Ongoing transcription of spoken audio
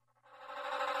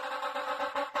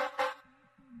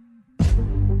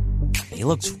they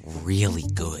looked really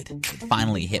good. It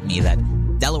finally hit me that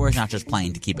Delaware's not just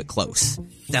playing to keep it close.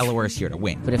 Delaware's here to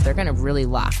win. But if they're going to really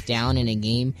lock down in a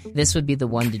game, this would be the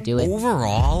one to do it.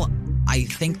 Overall, I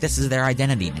think this is their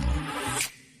identity now.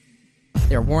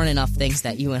 There weren't enough things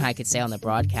that you and I could say on the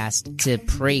broadcast to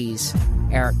praise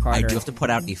Eric Carter. I do have to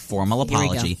put out a formal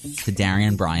apology to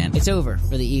Darian Bryant. It's over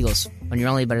for the Eagles. When you're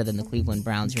only better than the Cleveland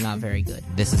Browns, you're not very good.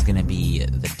 This is going to be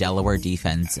the Delaware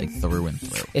defense through and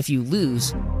through. If you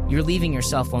lose, you're leaving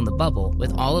yourself on the bubble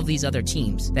with all of these other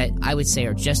teams that I would say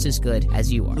are just as good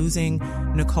as you are. Losing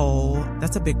Nicole,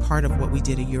 that's a big part of what we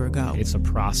did a year ago. It's a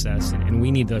process, and we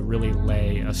need to really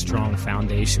lay a strong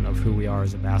foundation of who we are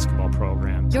as a basketball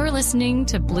program. You're listening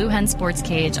to Blue Hen Sports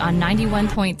Cage on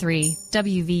 91.3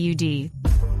 WVUD.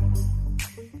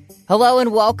 Hello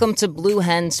and welcome to Blue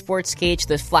Hen Sports Cage,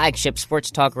 the flagship sports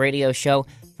talk radio show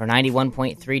for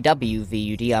 91.3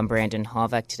 WVUD. I'm Brandon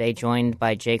Hovek, today joined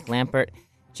by Jake Lampert.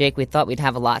 Jake, we thought we'd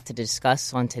have a lot to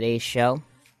discuss on today's show,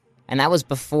 and that was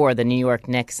before the New York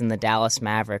Knicks and the Dallas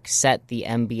Mavericks set the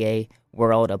NBA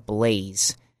world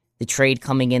ablaze. The trade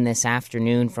coming in this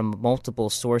afternoon from multiple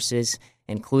sources,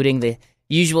 including the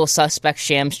usual suspects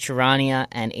Shams Charania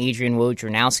and Adrian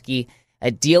Wojnarowski. A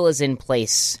deal is in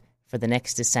place for the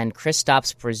Knicks to send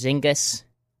Kristaps Porzingis,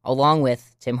 along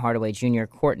with Tim Hardaway Jr.,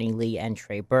 Courtney Lee, and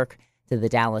Trey Burke, to the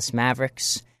Dallas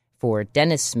Mavericks for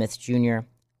Dennis Smith Jr.,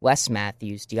 Wes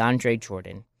Matthews, DeAndre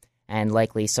Jordan, and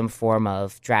likely some form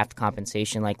of draft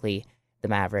compensation, likely the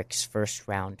Mavericks'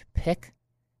 first-round pick.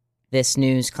 This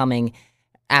news coming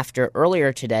after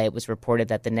earlier today it was reported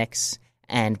that the Knicks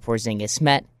and Porzingis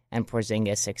met, and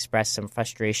Porzingis expressed some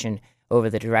frustration over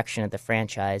the direction of the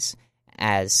franchise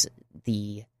as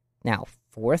the now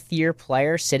fourth-year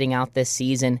player sitting out this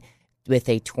season with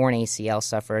a torn ACL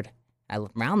suffered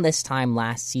around this time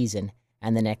last season,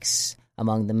 and the Knicks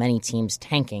among the many teams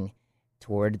tanking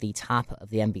toward the top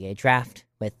of the NBA draft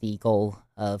with the goal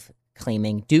of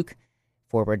claiming Duke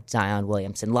forward Zion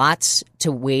Williamson. Lots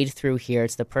to wade through here.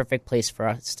 It's the perfect place for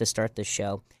us to start the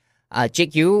show.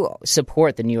 Jake, you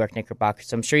support the New York Knickerbockers,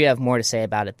 so I'm sure you have more to say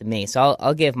about it than me. So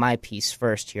I'll give my piece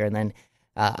first here, and then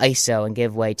ISO and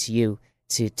give way to you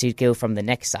to go from the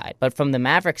Knicks side. But from the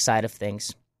Mavericks side of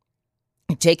things,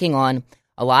 taking on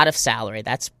a lot of salary.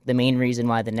 That's the main reason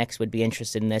why the Knicks would be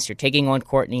interested in this. You're taking on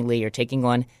Courtney Lee. You're taking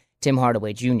on Tim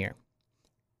Hardaway Jr.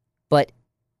 But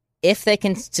if they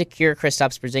can secure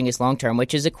Kristaps Porzingis long-term,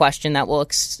 which is a question that we'll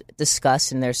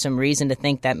discuss, and there's some reason to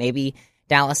think that maybe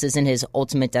Dallas isn't his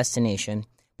ultimate destination,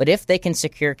 but if they can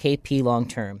secure KP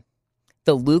long-term,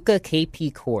 the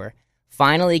Luka-KP core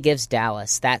finally gives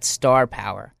Dallas that star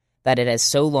power that it has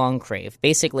so long craved,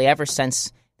 basically ever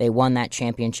since they won that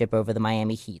championship over the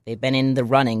Miami Heat. They've been in the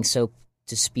running, so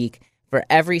to speak, for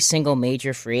every single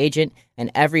major free agent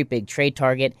and every big trade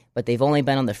target, but they've only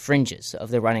been on the fringes of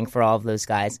the running for all of those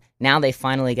guys. Now they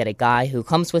finally get a guy who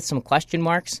comes with some question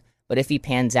marks, but if he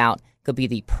pans out, could be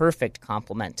the perfect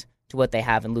complement to what they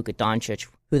have in Luka Doncic,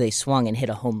 who they swung and hit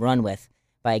a home run with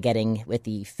by getting with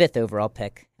the 5th overall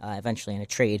pick, eventually in a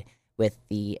trade with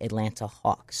the Atlanta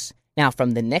Hawks. Now,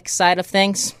 from the Knicks side of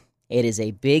things, it is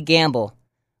a big gamble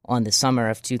on the summer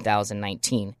of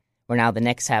 2019, where now the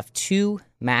Knicks have 2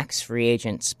 max free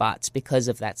agent spots because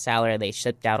of that salary they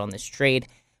shipped out on this trade,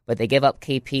 but they give up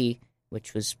KP,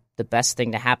 which was the best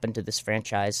thing to happen to this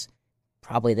franchise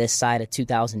probably this side of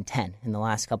 2010. In the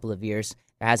last couple of years,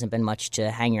 there hasn't been much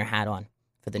to hang your hat on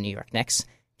for the New York Knicks.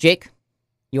 Jake,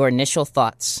 your initial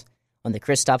thoughts on the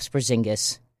Kristaps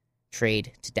Porzingis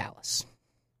trade to Dallas?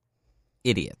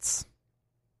 Idiots.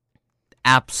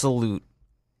 Absolute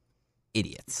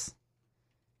idiots.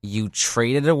 You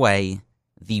traded away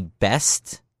the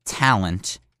best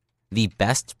talent, the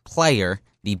best player,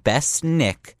 the best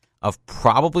Knick of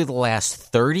probably the last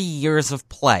 30 years of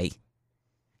play.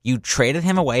 You traded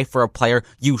him away for a player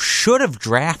you should have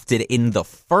drafted in the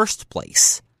first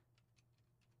place.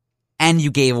 And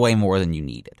you gave away more than you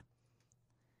needed.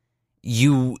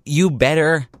 You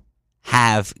better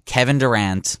have Kevin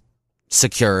Durant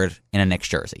secured in a Knicks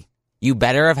jersey. You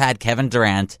better have had Kevin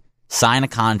Durant sign a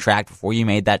contract before you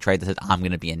made that trade that said, I'm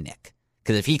going to be a Knick.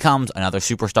 Because if he comes, another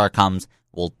superstar comes,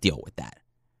 we'll deal with that.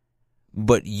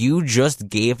 But you just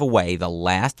gave away the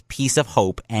last piece of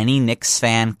hope any Knicks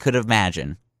fan could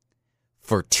imagine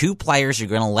for 2 players you're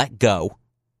going to let go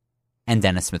and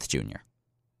Dennis Smith Jr.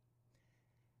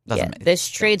 This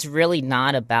trade's really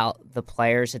not about the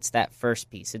players. It's that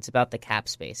first piece. It's about the cap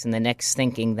space. And the Knicks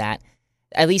thinking that,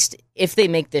 at least if they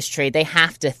make this trade, they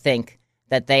have to think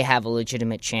that they have a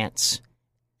legitimate chance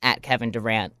at Kevin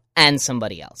Durant and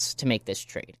somebody else to make this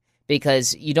trade.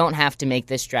 Because you don't have to make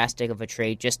this drastic of a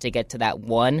trade just to get to that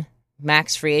one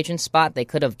max free agent spot. They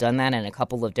could have done that in a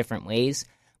couple of different ways.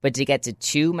 But to get to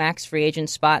 2 max free agent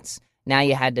spots, now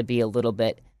you had to be a little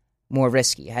bit more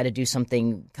risky. You had to do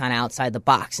something kind of outside the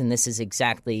box, and this is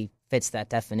exactly fits that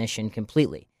definition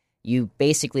completely. You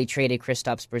basically traded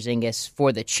Kristaps Porzingis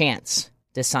for the chance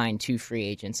to sign 2 free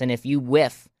agents. And if you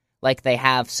whiff, like they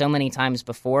have so many times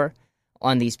before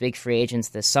on these big free agents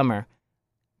this summer,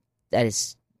 that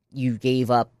is, you gave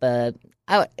up.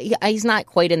 He's not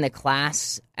quite in the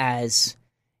class as,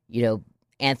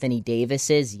 Anthony Davis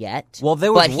is yet. Well,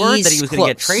 there was word that he was going to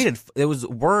get close. traded. There was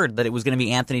word that it was going to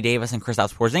be Anthony Davis and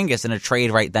Kristaps Porzingis in a trade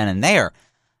right then and there.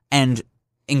 And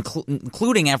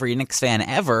including every Knicks fan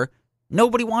ever,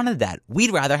 nobody wanted that.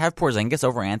 We'd rather have Porzingis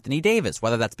over Anthony Davis,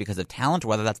 whether that's because of talent,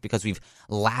 whether that's because we've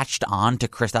latched on to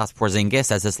Kristaps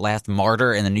Porzingis as this last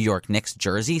martyr in the New York Knicks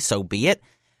jersey, so be it.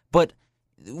 But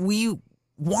we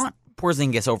want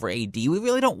Porzingis over AD. We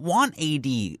really don't want AD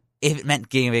if it meant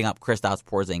giving up Kristaps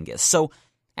Porzingis. So,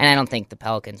 and I don't think the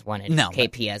Pelicans wanted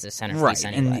KP as a centerpiece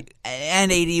anyway.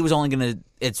 And AD was only going to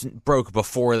 – it's broke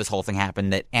before this whole thing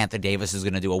happened that Anthony Davis is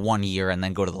going to do a 1 year and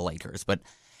then go to the Lakers. But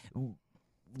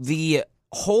the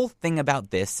whole thing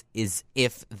about this is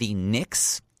if the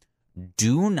Knicks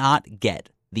do not get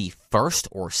the first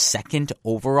or second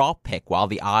overall pick, while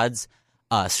the odds,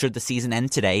 should the season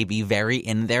end today, be very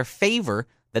in their favor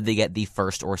that they get the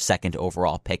first or second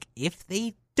overall pick. If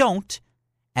they don't,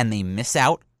 and they miss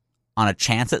out on a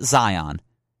chance at Zion,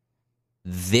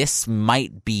 this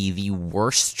might be the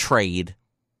worst trade,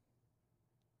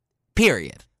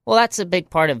 period. Well, that's a big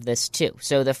part of this, too.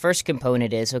 So the first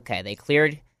component is, okay, they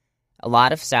cleared a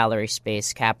lot of salary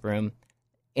space, cap room,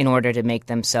 in order to make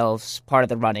themselves part of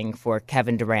the running for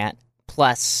Kevin Durant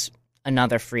plus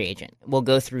another free agent. We'll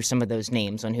go through some of those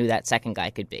names on who that second guy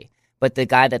could be. But the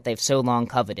guy that they've so long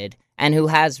coveted and who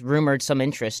has rumored some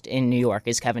interest in New York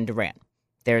is Kevin Durant.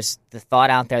 There's the thought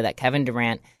out there that Kevin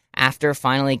Durant, after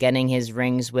finally getting his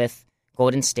rings with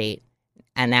Golden State,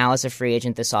 and now as a free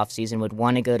agent this offseason, would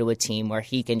want to go to a team where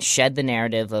he can shed the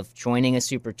narrative of joining a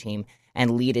super team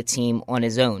and lead a team on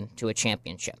his own to a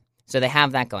championship. So they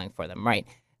have that going for them, right?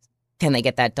 Can they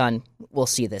get that done? We'll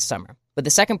see this summer. But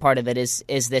the second part of it is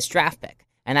this draft pick.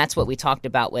 And that's what we talked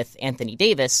about with Anthony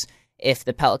Davis. If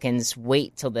the Pelicans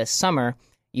wait till this summer,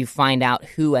 you find out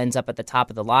who ends up at the top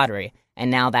of the lottery, and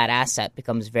now that asset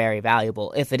becomes very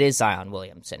valuable if it is Zion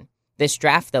Williamson. This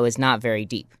draft, though, is not very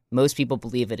deep. Most people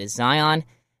believe it is Zion,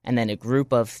 and then a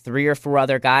group of 3 or 4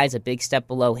 other guys, a big step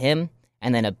below him,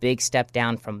 and then a big step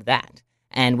down from that.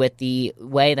 And with the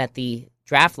way that the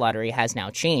draft lottery has now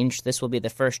changed, this will be the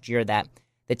first year that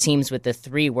the teams with the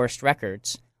 3 worst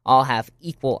records all have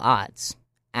equal odds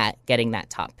at getting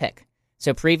that top pick.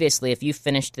 So previously, if you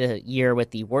finished the year with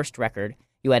the worst record,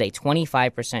 you had a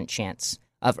 25% chance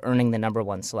of earning the number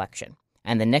 1 selection.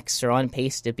 And the Knicks are on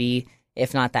pace to be,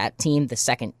 if not that team, the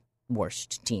second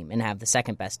worst team and have the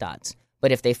second best odds.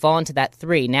 But if they fall into that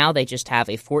 3, now they just have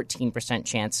a 14%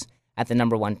 chance at the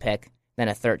number 1 pick, then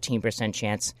a 13%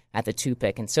 chance at the 2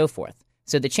 pick, and so forth.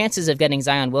 So the chances of getting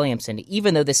Zion Williamson,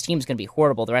 even though this team's going to be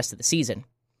horrible the rest of the season,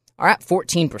 are at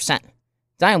 14%.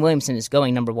 Zion Williamson is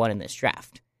going number 1 in this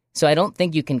draft. So I don't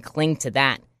think you can cling to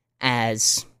that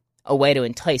as a way to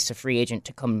entice a free agent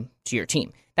to come to your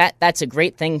team. That's a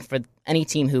great thing for any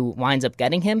team who winds up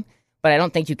getting him, but I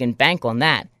don't think you can bank on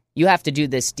that. You have to do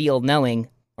this deal knowing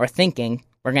or thinking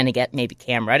we're going to get maybe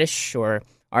Cam Reddish or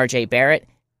RJ Barrett,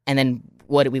 and then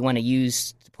what do we want to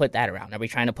use to put that around? Are we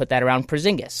trying to put that around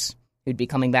Porzingis, who'd be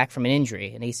coming back from an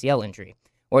injury, an ACL injury?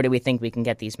 Or do we think we can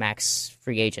get these max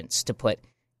free agents to put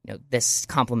this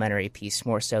complementary piece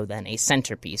more so than a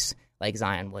centerpiece like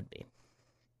Zion would be?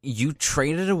 You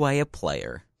traded away a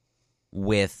player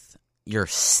with your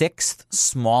 6th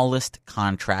smallest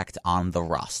contract on the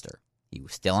roster. He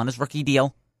was still on his rookie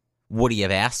deal. Would he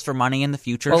have asked for money in the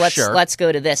future? Well, sure. Let's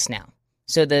go to this now.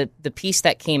 So the piece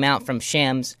that came out from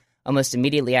Shams almost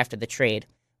immediately after the trade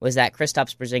was that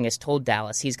Kristaps Porzingis told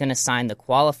Dallas he's going to sign the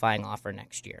qualifying offer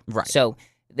next year. Right. So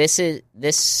this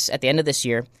at the end of this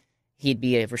year, he'd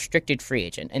be a restricted free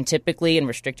agent. And typically in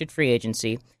restricted free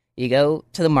agency, you go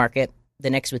to the market, the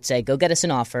Knicks would say, go get us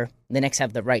an offer. The Knicks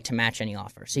have the right to match any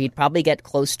offer. So he'd probably get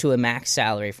close to a max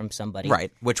salary from somebody.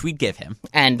 Right, which we'd give him.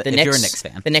 And if you're a Knicks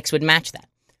fan. The Knicks would match that.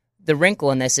 The wrinkle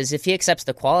in this is if he accepts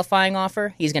the qualifying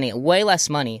offer, he's going to get way less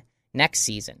money next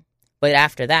season. But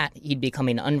after that, he'd become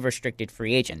an unrestricted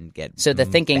free agent. So the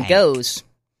thinking goes,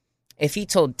 if he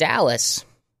told Dallas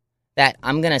that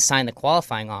I'm going to sign the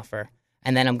qualifying offer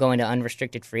and then I'm going to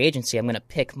unrestricted free agency, I'm going to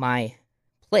pick my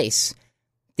place,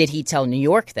 did he tell New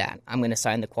York that I'm going to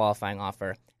sign the qualifying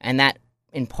offer? And that,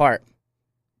 in part,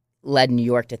 led New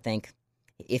York to think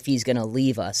if he's going to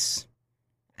leave us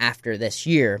after this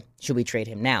year, should we trade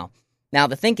him now? Now,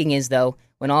 the thinking is, though,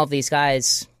 when all of these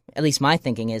guys, at least my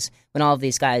thinking is, when all of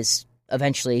these guys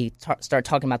eventually start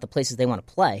talking about the places they want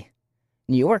to play,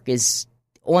 New York is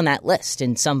on that list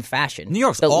in some fashion. New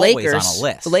York's always on a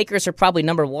list. The Lakers are probably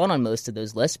number one on most of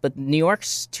those lists, but New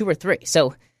York's 2 or 3.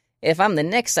 So if I'm the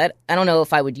Knicks, I don't know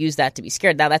if I would use that to be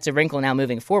scared. Now, that's a wrinkle now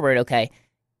moving forward. Okay,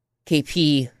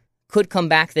 KP could come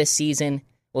back this season,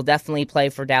 will definitely play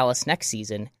for Dallas next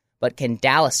season, but can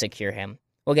Dallas secure him?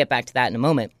 We'll get back to that in a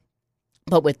moment.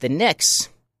 But with the Knicks,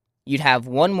 you'd have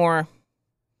one more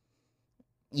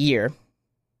year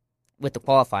with the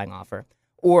qualifying offer,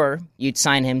 or you'd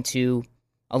sign him to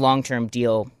a long-term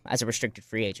deal as a restricted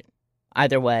free agent.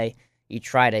 Either way, you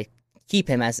try to keep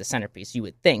him as the centerpiece, you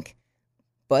would think.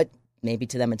 But maybe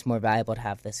to them it's more valuable to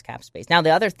have this cap space. Now,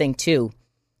 the other thing, too,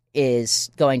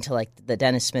 is going to like the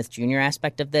Dennis Smith Jr.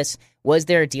 aspect of this. Was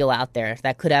there a deal out there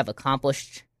that could have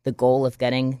accomplished the goal of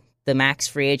getting the max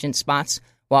free agent spots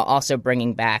while also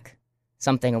bringing back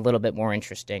something a little bit more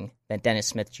interesting than Dennis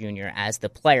Smith Jr. as the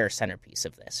player centerpiece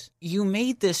of this? You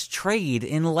made this trade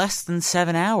in less than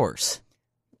 7 hours.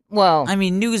 Well, I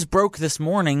mean, news broke this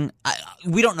morning.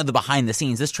 We don't know the behind the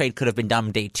scenes. This trade could have been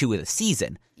done day 2 of the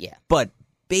season. yeah. But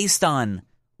based on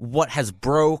what has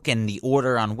broke and the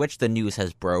order on which the news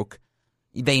has broke,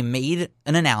 they made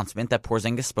an announcement that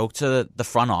Porzingis spoke to the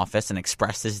front office and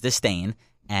expressed his disdain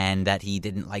and that he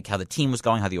didn't like how the team was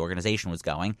going, how the organization was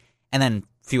going. And then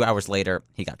a few hours later,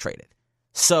 he got traded.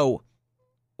 So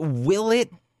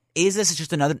is this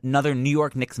just another New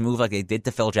York Knicks move like they did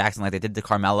to Phil Jackson, like they did to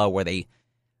Carmelo, where they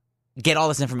get all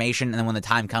this information and then when the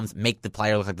time comes, make the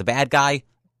player look like the bad guy?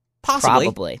 Possibly.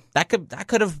 Probably. That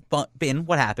could have been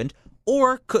what happened.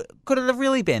 Or could it have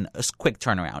really been a quick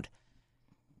turnaround?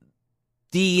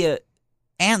 The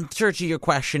answer to your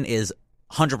question is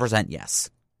 100% yes.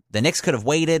 The Knicks could have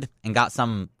waited and got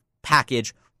some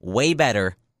package way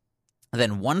better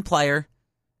than one player,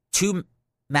 2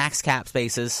 max cap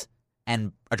spaces,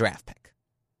 and a draft pick.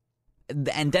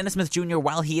 And Dennis Smith Jr.,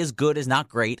 while he is good, is not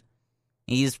great.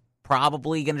 He's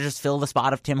probably going to just fill the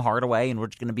spot of Tim Hardaway, and we're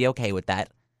just going to be okay with that.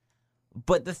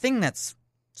 But the thing that's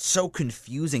so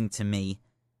confusing to me,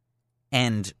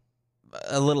 and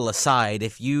a little aside,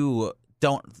 if you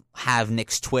don't have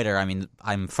Knicks Twitter, I mean,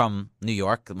 I'm from New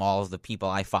York. All of the people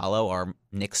I follow are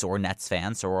Knicks or Nets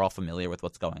fans, so we're all familiar with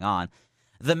what's going on.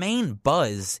 The main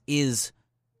buzz is,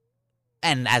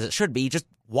 and as it should be, just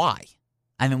why?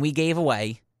 I mean, we gave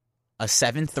away a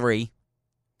 7'3",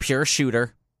 pure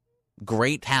shooter,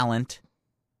 great talent,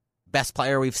 best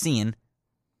player we've seen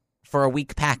for a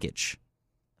weak package,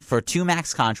 for 2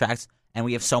 max contracts, and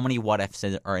we have so many what-ifs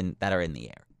that are in the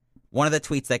air. One of the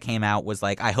tweets that came out was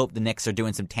like, I hope the Knicks are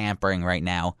doing some tampering right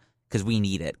now because we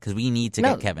need it, because we need to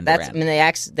get Kevin Durant. I mean,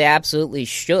 they absolutely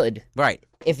should. Right.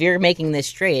 If you're making this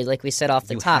trade, like we said off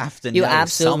the top, have to you know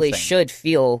absolutely something. should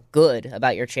feel good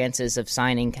about your chances of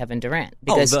signing Kevin Durant.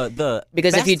 Because, the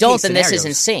because if best you don't, case then this is scenarios-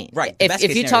 insane. Right. the best If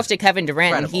case you scenario talk is to Kevin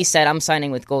Durant and incredible. he said, I'm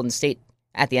signing with Golden State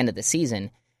at the end of the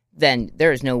season, then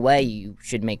there is no way you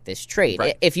should make this trade.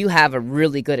 Right. If you have a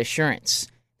really good assurance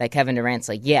that Kevin Durant's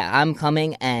like, yeah, I'm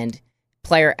coming and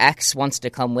player X wants to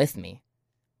come with me.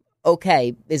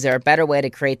 Okay, is there a better way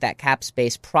to create that cap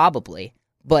space? Probably.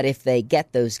 But if they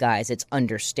get those guys, it's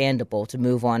understandable to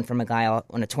move on from a guy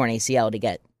on a torn ACL to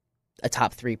get a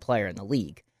top 3 player in the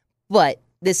league. But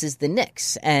this is the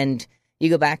Knicks. And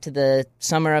you go back to the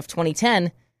summer of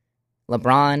 2010,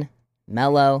 LeBron,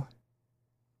 Melo,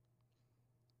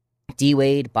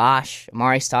 D-Wade, Bosh,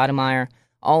 Amari Stoudemire,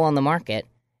 all on the market.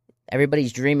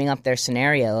 Everybody's dreaming up their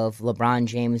scenario of LeBron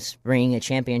James bringing a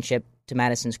championship to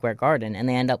Madison Square Garden, and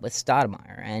they end up with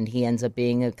Stoudemire, and he ends up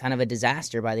being a kind of a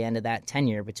disaster by the end of that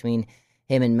tenure between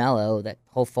him and Melo. That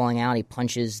whole falling out, he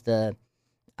punches the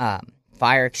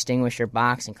fire extinguisher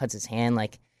box and cuts his hand.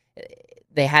 Like,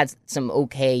 they had some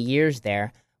okay years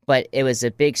there, but it was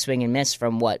a big swing and miss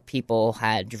from what people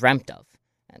had dreamt of.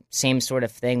 Same sort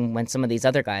of thing when some of these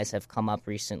other guys have come up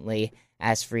recently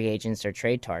as free agents or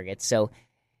trade targets. So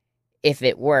if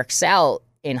it works out,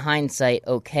 in hindsight,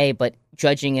 okay, but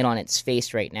judging it on its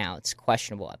face right now, it's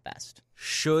questionable at best.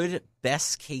 Should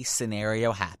best case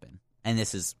scenario happen, and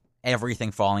this is everything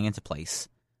falling into place,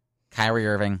 Kyrie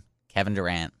Irving, Kevin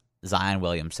Durant, Zion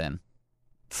Williamson,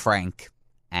 Frank,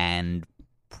 and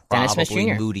Dennis Smith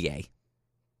probably Jr. Moutier.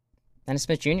 Dennis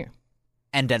Smith Jr.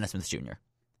 And Dennis Smith Jr.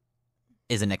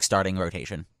 is a Knicks starting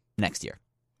rotation next year,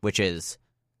 which is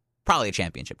probably a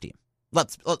championship team.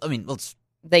 Let's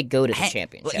They go to the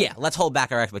championship. Yeah, let's hold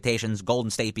back our expectations. Golden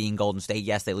State being Golden State.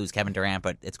 Yes, they lose Kevin Durant,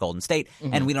 but it's Golden State,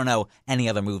 and we don't know any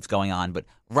other moves going on. But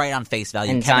right on face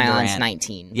value, and Kevin Zion's Durant,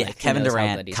 19. Yeah, like, Kevin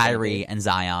Durant, Kyrie, and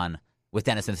Zion with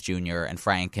Dennis Smith Jr. and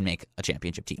Frank can make a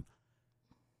championship team.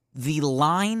 The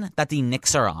line that the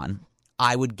Knicks are on,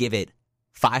 I would give it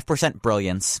 5%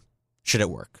 brilliance, should it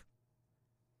work.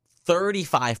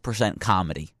 35%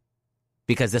 comedy,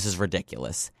 because this is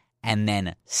ridiculous. And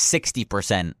then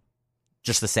 60%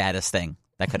 just the saddest thing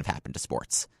that could have happened to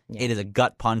sports. Yeah. It is a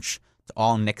gut punch to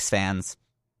all Knicks fans.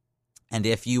 And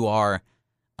if you are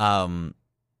a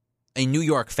New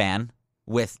York fan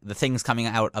with the things coming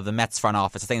out of the Mets front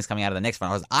office, the things coming out of the Knicks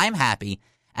front office, I'm happy,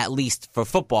 at least for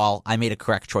football, I made a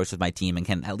correct choice with my team and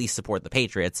can at least support the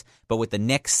Patriots. But with the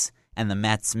Knicks and the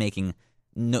Mets making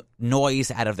noise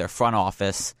out of their front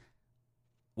office,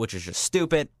 which is just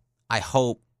stupid, I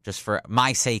hope, just for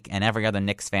my sake and every other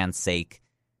Knicks fan's sake,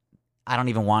 I don't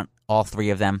even want all three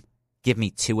of them. Give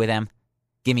me two of them.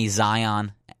 Give me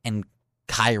Zion and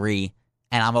Kyrie,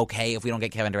 and I'm okay if we don't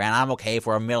get Kevin Durant. I'm okay if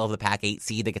we're a middle-of-the-pack 8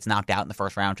 seed that gets knocked out in the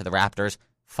first round to the Raptors.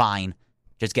 Fine.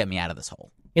 Just get me out of this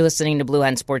hole. You're listening to Blue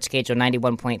Hen Sports Cage on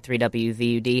 91.3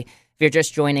 WVUD. If you're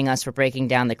just joining us, we're breaking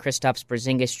down the Kristaps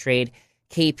Porzingis trade.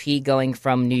 KP going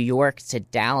from New York to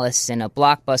Dallas in a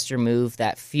blockbuster move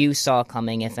that few saw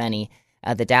coming, if any.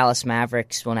 The Dallas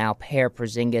Mavericks will now pair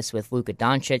Porzingis with Luka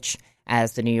Doncic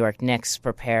as the New York Knicks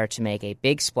prepare to make a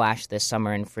big splash this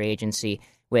summer in free agency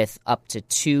with up to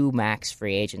 2 max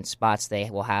free agent spots. They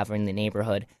will have in the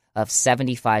neighborhood of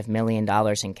 $75 million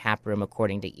in cap room,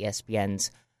 according to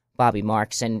ESPN's Bobby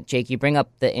Marks. And, Jake, you bring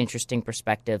up the interesting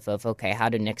perspective of, okay, how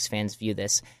do Knicks fans view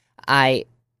this? I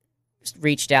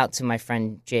reached out to my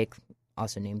friend Jake,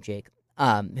 also named Jake,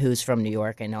 who's from New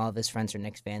York, and all of his friends are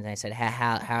Knicks fans. And I said,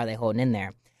 how are they holding in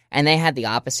there? And they had the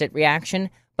opposite reaction,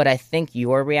 but I think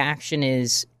your reaction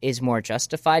is more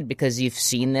justified because you've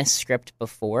seen this script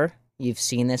before. You've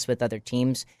seen this with other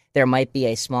teams. There might be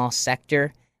a small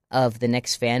sector of the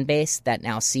Knicks fan base that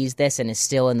now sees this and is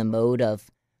still in the mode of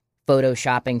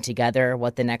photoshopping together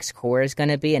what the next core is going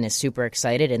to be and is super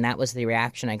excited, and that was the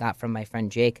reaction I got from my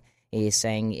friend Jake. He's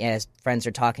saying, as friends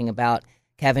are talking about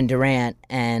Kevin Durant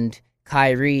and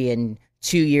Kyrie, and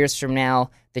 2 years from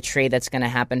now, the trade that's going to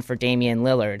happen for Damian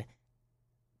Lillard.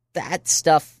 That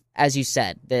stuff, as you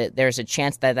said, there's a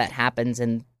chance that happens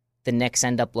and the Knicks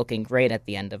end up looking great at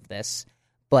the end of this.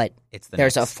 But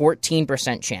there's a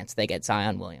 14% chance they get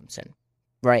Zion Williamson,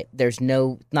 right? There's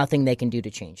nothing they can do to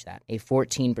change that. A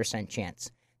 14%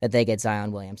 chance that they get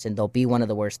Zion Williamson. They'll be one of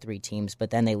the worst 3 teams, but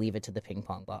then they leave it to the ping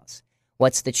pong balls.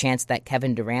 What's the chance that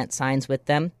Kevin Durant signs with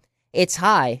them? It's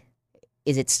high.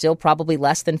 Is it still probably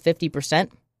less than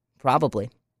 50%?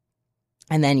 Probably.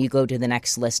 And then you go to the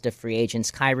next list of free agents.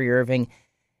 Kyrie Irving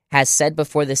has said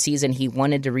before the season he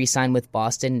wanted to re-sign with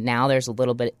Boston. Now there's a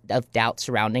little bit of doubt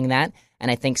surrounding that,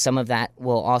 and I think some of that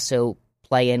will also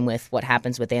play in with what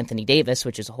happens with Anthony Davis,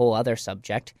 which is a whole other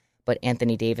subject. But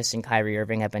Anthony Davis and Kyrie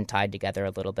Irving have been tied together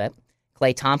a little bit.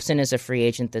 Klay Thompson is a free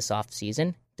agent this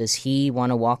offseason. Does he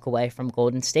want to walk away from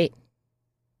Golden State?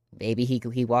 Maybe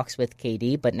he walks with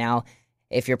KD, but now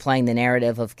if you're playing the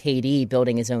narrative of KD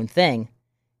building his own thing,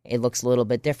 it looks a little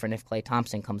bit different if Klay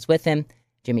Thompson comes with him.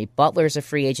 Jimmy Butler's a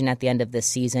free agent at the end of this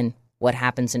season. What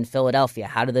happens in Philadelphia?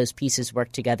 How do those pieces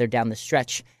work together down the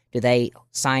stretch? Do they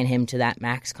sign him to that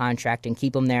max contract and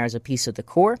keep him there as a piece of the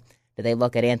core? Do they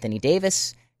look at Anthony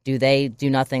Davis? Do they do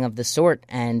nothing of the sort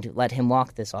and let him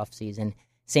walk this offseason?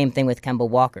 Same thing with Kemba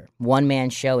Walker. One-man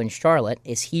show in Charlotte.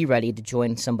 Is he ready to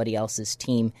join somebody else's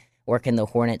team, or can the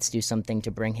Hornets do something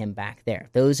to bring him back there?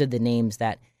 Those are the names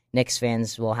that Knicks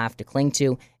fans will have to cling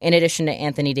to, in addition to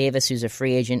Anthony Davis, who's a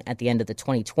free agent at the end of the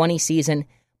 2020 season.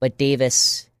 But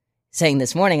Davis saying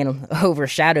this morning, and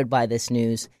overshadowed by this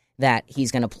news, that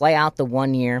he's going to play out the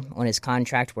 1 year on his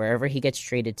contract wherever he gets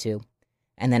traded to.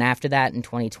 And then after that, in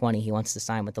 2020, he wants to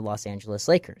sign with the Los Angeles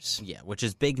Lakers. Yeah, which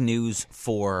is big news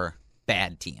for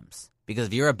bad teams. Because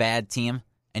if you're a bad team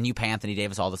and you pay Anthony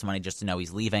Davis all this money just to know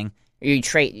he's leaving, you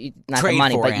trade not the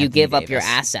money, but you give up your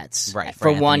assets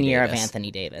for 1 year of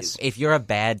Anthony Davis. If you're a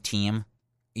bad team,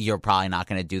 you're probably not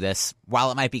going to do this.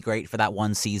 While it might be great for that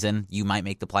one season, you might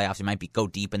make the playoffs, you might go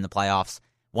deep in the playoffs.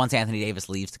 Once Anthony Davis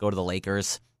leaves to go to the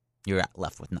Lakers, you're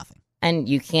left with nothing. And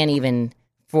you can't even,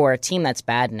 for a team that's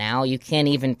bad now, you can't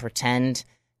even pretend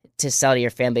to sell to your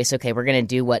fan base, okay, we're going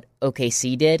to do what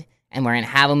OKC did, and we're going to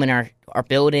have them in our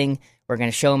building. We're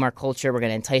going to show him our culture. We're going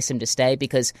to entice him to stay,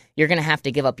 because you're going to have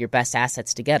to give up your best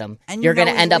assets to get him. And you're going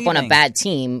to end up on a bad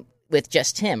team with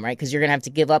just him, right? Because you're going to have to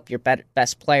give up your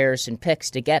best players and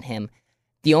picks to get him.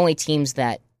 The only teams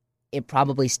that it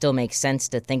probably still makes sense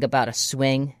to think about a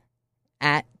swing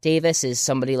at Davis is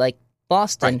somebody like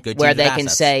Boston, Right, good where teams they with can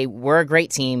assets. say, we're a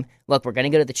great team. Look, we're going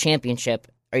to go to the championship.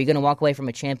 Are you going to walk away from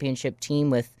a championship team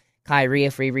with Kyrie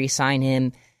if we re-sign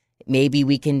him? Maybe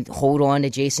we can hold on to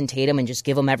Jason Tatum and just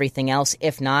give him everything else.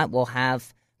 If not, we'll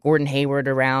have Gordon Hayward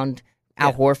around,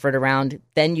 Al Horford around.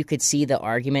 Then you could see the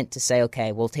argument to say,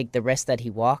 okay, we'll take the risk that he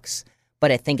walks.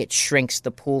 But I think it shrinks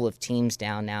the pool of teams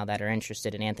down now that are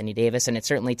interested in Anthony Davis, and it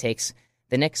certainly takes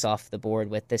the Knicks off the board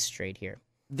with this trade here.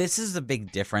 This is a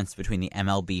big difference between the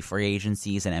MLB free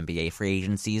agencies and NBA free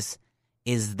agencies,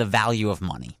 is the value of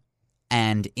money.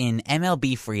 And in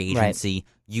MLB free agency,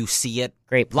 you see it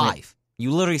Great point. live.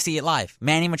 You literally see it live.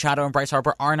 Manny Machado and Bryce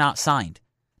Harper are not signed.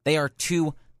 They are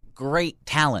two great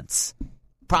talents,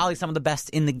 probably some of the best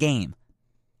in the game,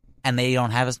 and they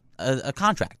don't have a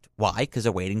contract. Why? Because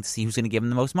they're waiting to see who's going to give them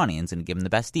the most money and is going to give them the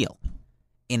best deal.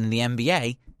 In the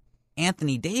NBA,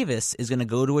 Anthony Davis is going to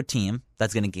go to a team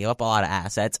that's going to give up a lot of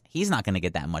assets. He's not going to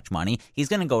get that much money. He's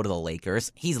going to go to the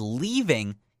Lakers. He's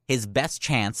leaving his best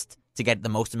chance to get the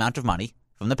most amount of money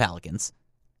from the Pelicans.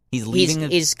 He's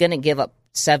leaving. He's going to give up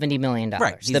 $70 million.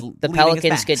 Right, he's The leaving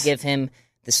Pelicans his could max. give him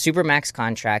the Supermax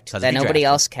contract 'Cause that he nobody drafted.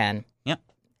 else can. Yep.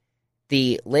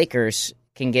 The Lakers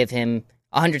can give him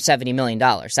 $170 million.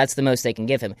 That's the most they can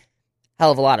give him.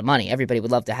 Hell of a lot of money. Everybody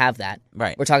would love to have that.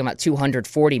 Right. We're talking about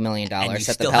 $240 million And you that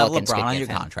the still have Pelicans LeBron could on give your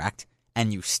him. contract,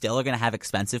 and you still are going to have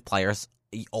expensive players,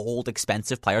 old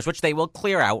expensive players, which they will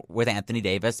clear out with Anthony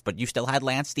Davis. But you still had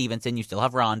Lance Stevenson, you still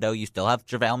have Rondo, you still have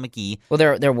JaVale McGee.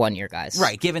 Well, they're 1 year guys.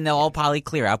 Right, given they'll all probably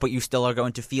clear out, but you still are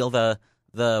going to feel the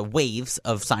waves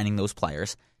of signing those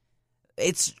players.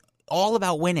 It's all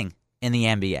about winning in the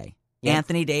NBA. Yeah.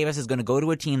 Anthony Davis is going to go to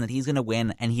a team that he's going to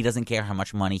win, and he doesn't care how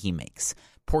much money he makes.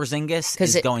 Porzingis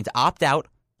is going to opt out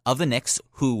of the Knicks,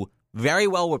 who very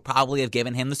well would probably have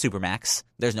given him the Supermax.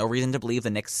 There's no reason to believe the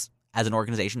Knicks, as an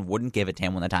organization, wouldn't give it to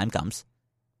him when the time comes,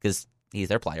 because he's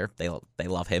their player. They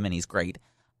love him, and he's great.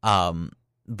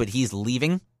 But he's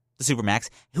leaving the Supermax,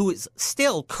 who is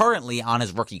still currently on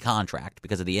his rookie contract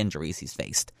because of the injuries he's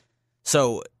faced.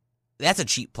 So that's a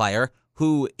cheap player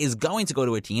who is going to go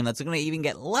to a team that's going to even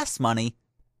get less money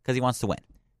because he wants to win.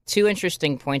 Two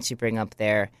interesting points you bring up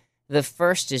there. The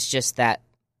first is just that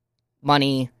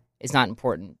money is not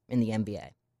important in the NBA.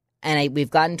 And we've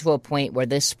gotten to a point where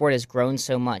this sport has grown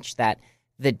so much that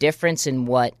the difference in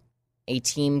what a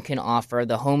team can offer,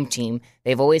 the home team,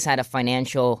 they've always had a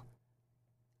financial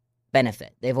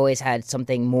benefit. They've always had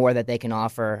something more that they can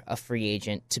offer a free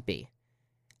agent to be.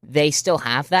 They still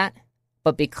have that,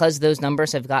 but because those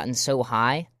numbers have gotten so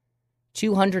high,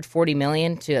 $240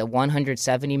 million to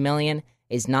 $170 million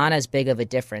is not as big of a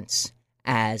difference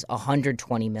as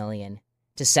 $120 million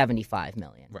to $75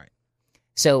 million. Right.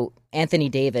 So Anthony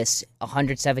Davis,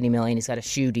 $170 million, he's got a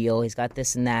shoe deal, he's got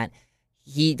this and that.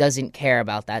 He doesn't care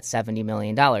about that $70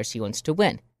 million. He wants to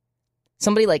win.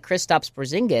 Somebody like Kristaps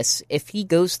Porzingis, if he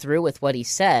goes through with what he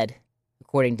said,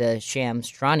 according to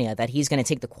Shams Charania, that he's going to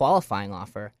take the qualifying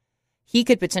offer, he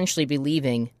could potentially be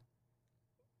leaving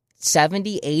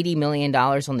 $70, $80 million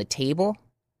on the table,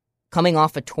 coming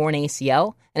off a torn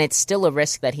ACL, and it's still a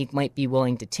risk that he might be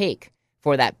willing to take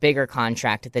for that bigger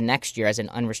contract the next year as an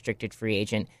unrestricted free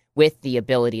agent with the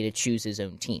ability to choose his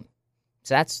own team.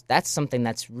 So that's something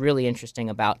that's really interesting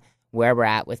about where we're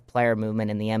at with player movement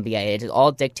in the NBA. It is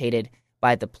all dictated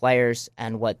by the players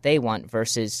and what they want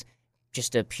versus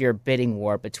just a pure bidding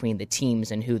war between the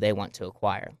teams and who they want to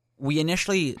acquire. We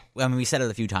said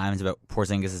it a few times about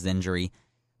Porzingis' injury,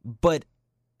 but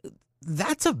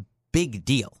that's a big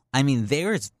deal. I mean,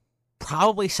 there's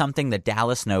probably something that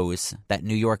Dallas knows that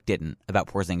New York didn't about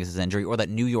Porzingis' injury, or that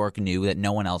New York knew that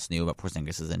no one else knew about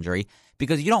Porzingis' injury,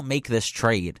 because you don't make this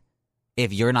trade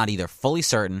if you're not either fully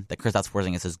certain that Kristaps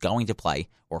Porzingis is going to play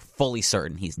or fully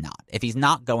certain he's not. If he's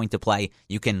not going to play,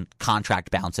 you can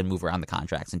contract bounce and move around the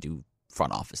contracts and do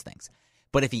front office things.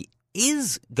 But if he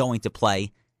is going to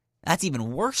play, that's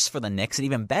even worse for the Knicks and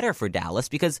even better for Dallas,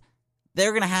 because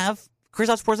they're going to have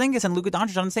Kristaps Porzingis and Luka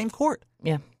Doncic on the same court.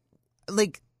 Yeah.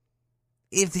 Like,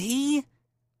 if he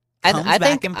comes I back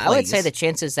think and plays, I would say the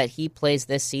chances that he plays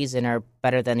this season are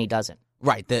better than he doesn't.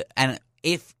 Right.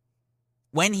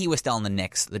 When he was still in the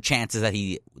Knicks, the chances that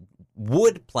he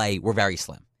would play were very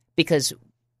slim. Because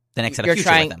the Knicks had a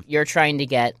future with him. You're trying to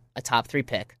get a top 3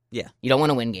 pick. Yeah. You don't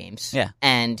want to win games. Yeah.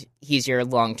 And he's your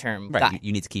long-term guy.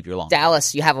 You need to keep your long.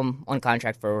 Dallas, you have him on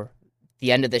contract for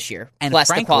the end of this year, And plus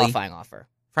frankly, the qualifying offer.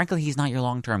 Frankly, he's not your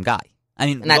long-term guy. I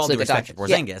mean, And that's with all due Luka respect to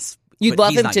Doncic. Porzingis, You'd but love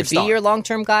he's him not to your be star. your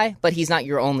long-term guy, but he's not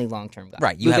your only long-term guy.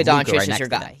 Right, you Luka have Luka Doncic right is next your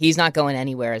to guy. them. He's not going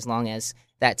anywhere as long as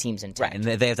that team's intact. Right,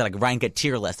 and they have to rank a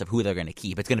tier list of who they're going to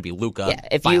keep. It's going to be Luka. Yeah,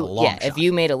 if by a long if shot.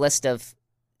 you made a list of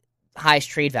highest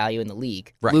trade value in the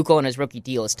league. Right. Luka on his rookie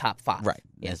deal is top 5. Right.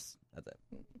 Yes. That's it.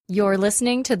 You're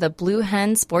listening to the Blue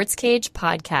Hen Sports Cage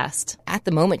podcast. At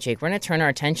the moment, Jake, we're going to turn our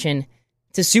attention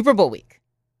to Super Bowl week.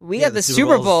 We have the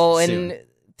Super Bowl's Bowl soon. in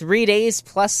 3 days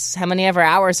plus how many ever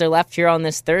hours are left here on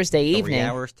this Thursday evening. 3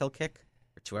 hours till kick?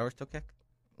 Or 2 hours till kick?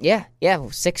 Yeah,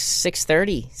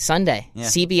 6:30 Sunday. Yeah.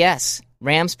 CBS,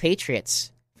 Rams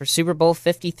Patriots for Super Bowl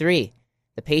 53.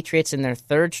 The Patriots in their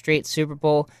 3rd straight Super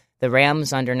Bowl. The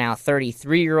Rams under now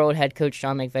 33-year-old head coach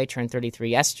Sean McVay turned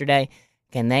 33 yesterday.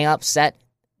 Can they upset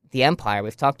the Empire?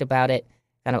 We've talked about it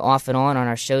kind of off and on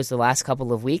our shows the last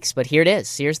couple of weeks, but here it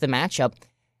is. Here's the matchup.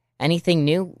 Anything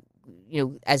new,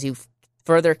 as you've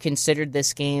further considered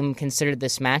this game, considered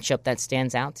this matchup that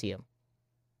stands out to you?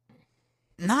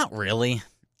 Not really.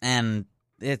 And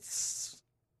it's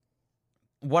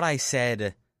what I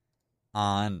said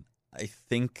on, I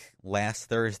think, last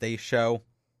Thursday's show.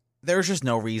 There's just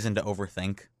no reason to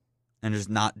overthink and just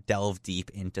not delve deep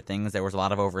into things. There was a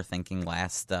lot of overthinking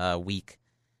last week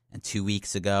and 2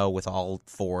 weeks ago with all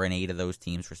 4 and 8 of those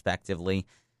teams, respectively.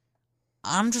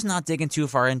 I'm just not digging too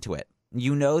far into it.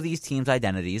 You know these teams'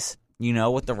 identities. You know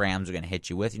what the Rams are going to hit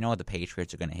you with. You know what the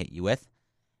Patriots are going to hit you with.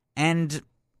 And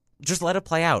just let it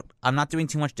play out. I'm not doing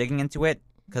too much digging into it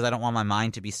because I don't want my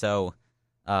mind to be so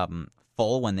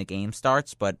full when the game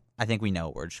starts, but I think we know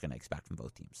what we're just going to expect from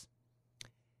both teams.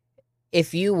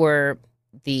 If you were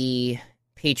the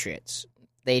Patriots,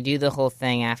 they do the whole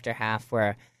thing after half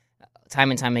where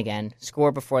time and time again,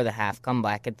 score before the half, come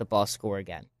back, get the ball, score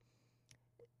again.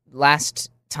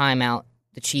 Last time out,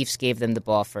 the Chiefs gave them the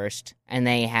ball first, and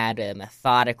they had a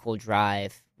methodical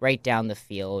drive right down the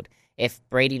field. If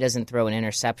Brady doesn't throw an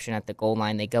interception at the goal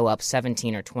line, they go up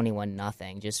 17 or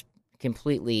 21-0. Just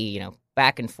completely,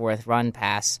 back and forth, run,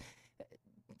 pass,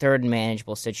 third and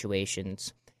manageable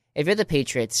situations. If you're the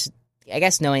Patriots, I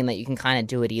guess knowing that you can kind of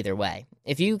do it either way.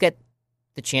 If you get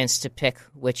the chance to pick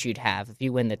which you'd have, if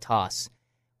you win the toss,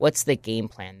 what's the game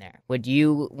plan there? Would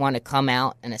you want to come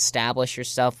out and establish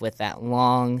yourself with that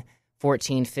long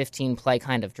 14, 15 play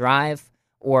kind of drive,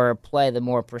 or play the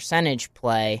more percentage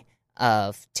play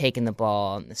of taking the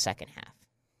ball in the second half?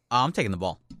 I'm taking the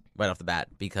ball right off the bat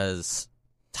because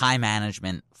time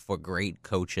management for great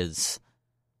coaches,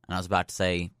 and I was about to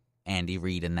say Andy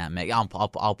Reid in that mix.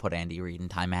 I'll put Andy Reid and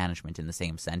time management in the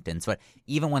same sentence, but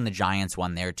even when the Giants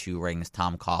won their 2 rings,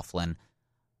 Tom Coughlin,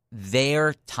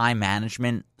 their time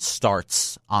management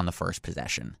starts on the first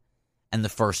possession and the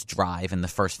first drive and the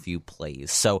first few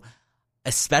plays. So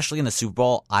especially in the Super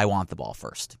Bowl, I want the ball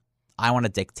first. I want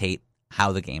to dictate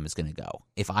how the game is going to go.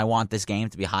 If I want this game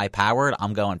to be high-powered,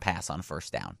 I'm going pass on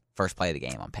first down. First play of the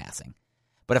game, I'm passing.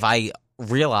 But if I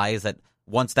realize that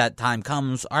once that time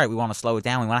comes, all right, we want to slow it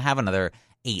down, we want to have another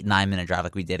 8-9 minute drive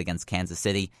like we did against Kansas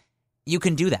City, you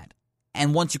can do that.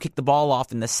 And once you kick the ball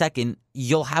off in the second,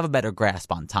 you'll have a better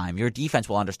grasp on time. Your defense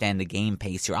will understand the game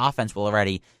pace. Your offense will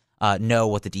already know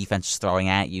what the defense is throwing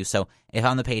at you. So if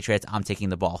I'm the Patriots, I'm taking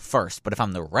the ball first. But if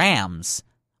I'm the Rams,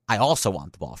 I also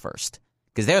want the ball first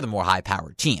because they're the more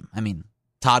high-powered team. I mean,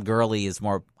 Todd Gurley is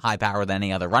more high-powered than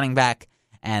any other running back,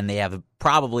 and they have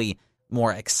probably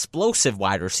more explosive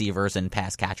wide receivers and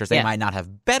pass catchers. They might not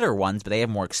have better ones, but they have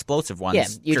more explosive ones.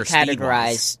 Yeah, you'd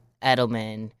categorize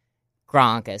Edelman,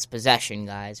 Gronk as possession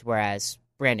guys, whereas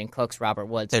Brandon Cooks, Robert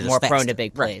Woods are more prone to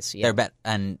big plays. Right. Yeah.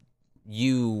 And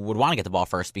you would want to get the ball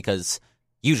first because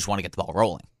you just want to get the ball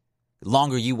rolling. The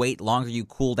longer you wait, longer you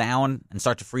cool down and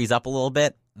start to freeze up a little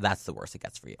bit, that's the worse it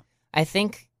gets for you. I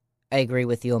think I agree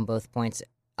with you on both points.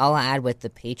 I'll add with the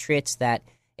Patriots that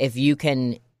if you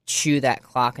can chew that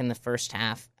clock in the first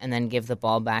half and then give the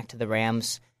ball back to the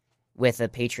Rams with a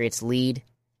Patriots lead,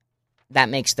 that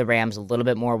makes the Rams a little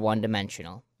bit more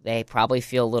one-dimensional. They probably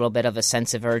feel a little bit of a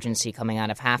sense of urgency coming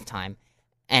out of halftime.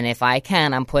 And if I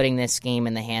can, I'm putting this game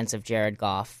in the hands of Jared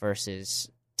Goff versus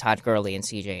Todd Gurley and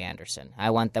C.J. Anderson. I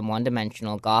want them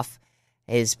one-dimensional. Goff,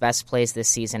 his best plays this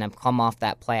season have come off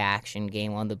that play-action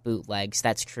game on the bootlegs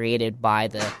that's created by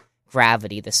the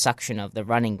gravity, the suction of the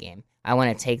running game. I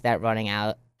want to take that running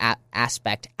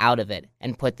aspect out of it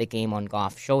and put the game on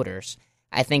Goff's shoulders.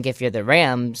 I think if you're the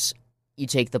Rams, you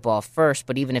take the ball first,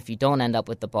 but even if you don't end up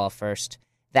with the ball first,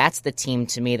 that's the team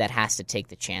to me that has to take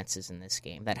the chances in this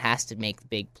game, that has to make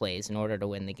big plays in order to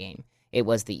win the game. It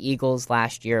was the Eagles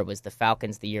last year. It was the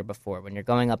Falcons the year before. When you're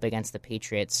going up against the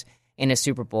Patriots in a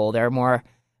Super Bowl, they're more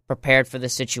prepared for the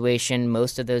situation.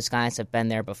 Most of those guys have been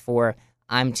there before.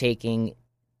 I'm taking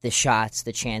the shots,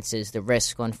 the chances, the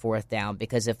risk on fourth down,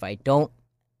 because if I don't,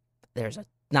 there's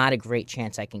not a great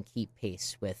chance I can keep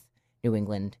pace with New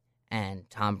England and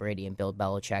Tom Brady and Bill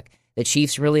Belichick. The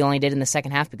Chiefs really only did in the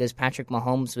second half because Patrick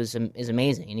Mahomes is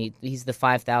amazing, and he's the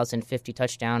 5,050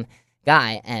 touchdown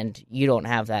guy, and you don't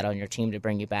have that on your team to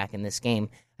bring you back in this game.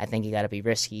 I think you got to be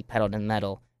risky, pedal to the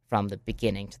metal from the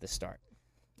beginning to the start.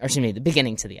 Or excuse me, the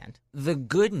beginning to the end. The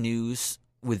good news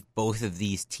with both of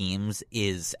these teams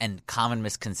is, and common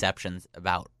misconceptions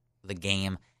about the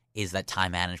game, is that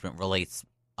time management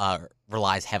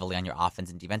relies heavily on your offense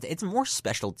and defense. It's more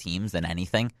special teams than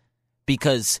anything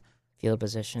because field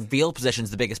position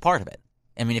is the biggest part of it.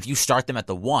 I mean, if you start them at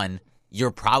the 1,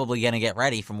 you're probably going to get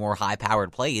ready for more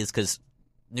high-powered plays because,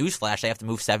 newsflash, they have to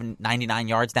move 99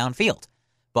 yards downfield.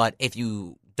 But if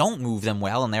you don't move them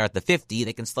well and they're at the 50,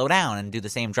 they can slow down and do the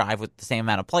same drive with the same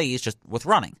amount of plays, just with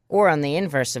running. Or on the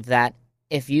inverse of that,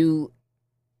 if you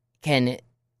can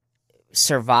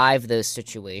survive those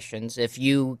situations, if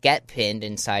you get pinned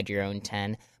inside your own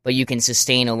 10, but you can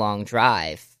sustain a long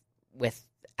drive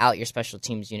without your special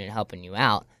teams unit helping you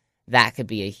out, that could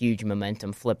be a huge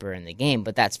momentum flipper in the game,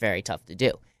 but that's very tough to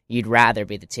do. You'd rather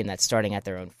be the team that's starting at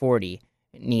their own 40,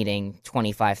 needing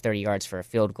 25, 30 yards for a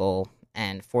field goal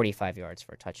and 45 yards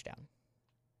for a touchdown.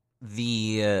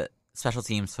 The special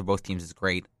teams for both teams is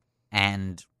great,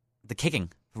 and the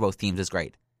kicking for both teams is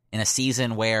great. In a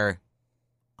season where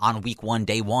on week 1,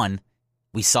 day 1,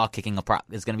 we saw kicking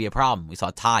is going to be a problem. We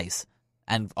saw ties,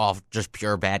 and off just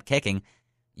pure bad kicking,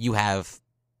 you have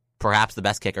perhaps the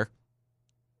best kicker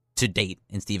to date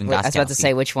in Stephen Gostkowski. I was about to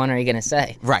say, which one are you going to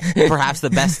say? Right. Perhaps the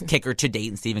best kicker to date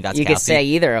in Stephen Gostkowski. You could say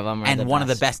either of them. And one of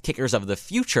the best kickers of the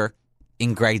future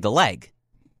in Greg the Leg.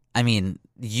 I mean,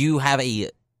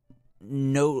 it's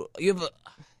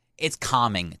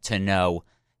calming to know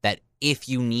that if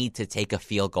you need to take a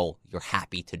field goal, you're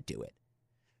happy to do it.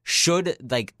 Should,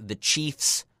 the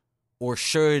Chiefs or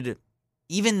should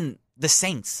even the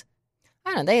Saints?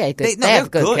 I don't know. They have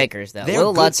good kickers, though.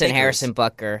 Will Lutz and Harrison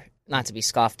Butker, not to be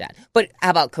scoffed at. But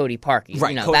how about Cody Parkey?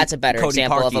 Right, that's a better Cody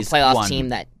example Parkey's of a playoff one. team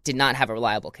that did not have a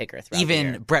reliable kicker throughout the year.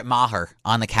 Even Brett Maher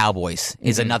on the Cowboys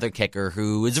is another kicker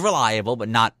who is reliable, but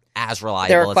not as reliable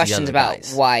there are as questions the other about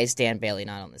guys. why is Dan Bailey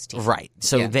not on this team. Right.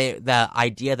 So the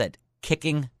idea that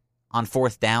kicking on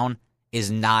 4th down is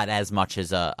not as much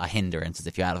as a hindrance as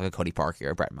if you have a Cody Parkey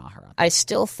or a Brett Maher. I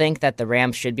still think that the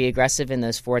Rams should be aggressive in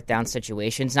those 4th down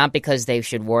situations, not because they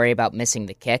should worry about missing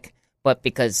the kick, but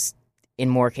because in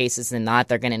more cases than not,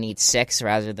 they're going to need 6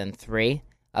 rather than 3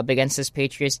 up against this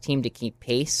Patriots team to keep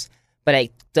pace. But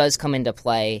it does come into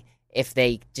play if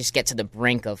they just get to the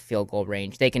brink of field goal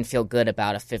range. They can feel good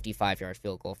about a 55-yard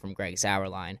field goal from Greg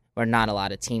Sauerlein, where not a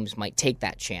lot of teams might take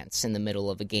that chance in the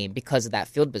middle of a game because of that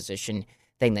field position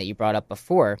thing that you brought up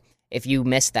before. If you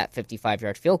miss that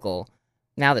 55-yard field goal,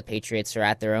 now the Patriots are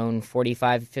at their own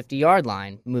 45, 50-yard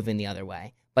line moving the other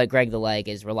way. But Greg the Leg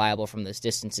is reliable from those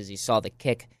distances. You saw the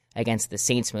kick against the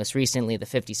Saints most recently, the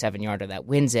 57-yarder that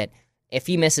wins it. If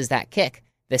he misses that kick,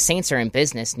 the Saints are in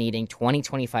business needing 20,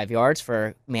 25 yards for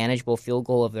a manageable field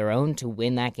goal of their own to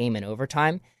win that game in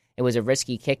overtime. It was a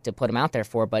risky kick to put him out there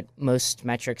for, but most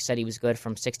metrics said he was good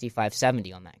from 65,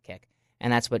 70 on that kick.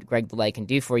 And that's what Greg the Leg can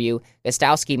do for you.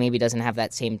 Gostkowski maybe doesn't have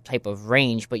that same type of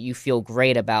range, but you feel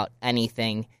great about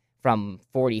anything from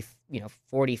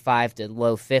 45 to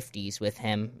low 50s with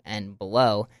him and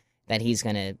below, that he's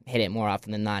going to hit it more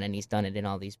often than not, and he's done it in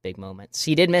all these big moments.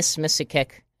 He did miss a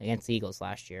kick against the Eagles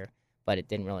last year, but it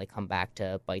didn't really come back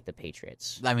to bite the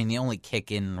Patriots. I mean, the only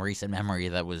kick in recent memory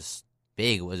that was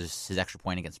big was his extra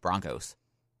point against Broncos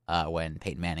when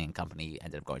Peyton Manning and company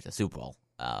ended up going to the Super Bowl.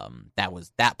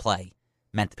 That play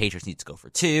meant the Patriots needed to go for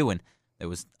 2, and there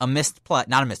was a missed play,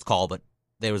 not a missed call, but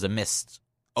there was a missed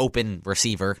open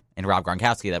receiver in Rob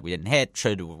Gronkowski that we didn't hit.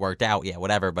 Should have worked out, yeah,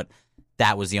 whatever, but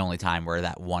that was the only time where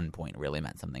that 1 point really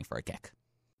meant something for a kick.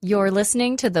 You're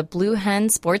listening to the Blue Hen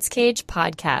Sports Cage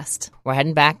podcast. We're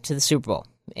heading back to the Super Bowl.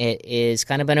 It is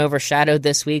kind of been overshadowed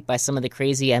this week by some of the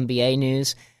crazy NBA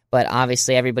news, but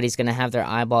obviously everybody's going to have their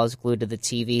eyeballs glued to the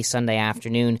TV Sunday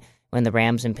afternoon when the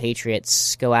Rams and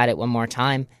Patriots go at it one more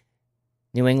time.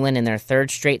 New England in their 3rd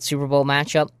straight Super Bowl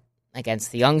matchup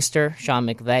against the youngster, Sean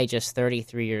McVay, just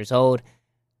 33 years old.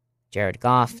 Jared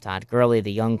Goff, Todd Gurley,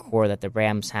 the young core that the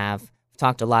Rams have. We've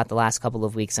talked a lot the last couple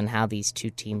of weeks on how these two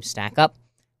teams stack up.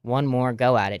 One more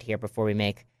go at it here before we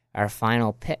make our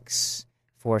final picks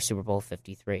for Super Bowl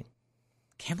 53.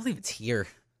 Can't believe it's here.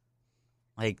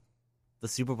 The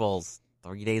Super Bowl's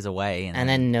 3 days away. And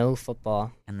then no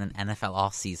football. And then NFL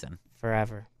off season.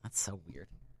 Forever. That's so weird.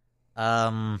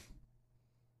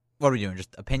 What are we doing?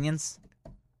 Just opinions?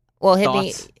 Well,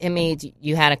 hit me.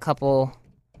 You had a couple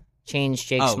change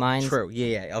Jake's mind. True.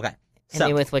 Yeah. Okay. Hit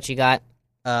me with what you got.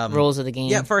 Rules of the game.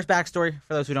 Yeah, first backstory.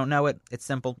 For those who don't know it, it's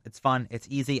simple, it's fun, it's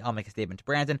easy. I'll make a statement to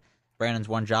Brandon. Brandon's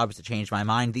one job is to change my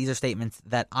mind. These are statements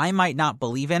that I might not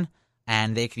believe in,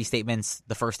 and they could be statements,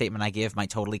 the first statement I give might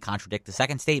totally contradict the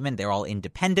second statement. They're all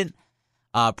independent.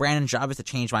 Brandon's job is to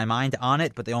change my mind on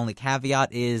it, but the only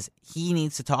caveat is he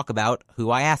needs to talk about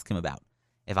who I ask him about.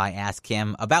 If I ask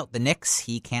him about the Knicks,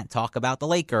 he can't talk about the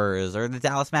Lakers or the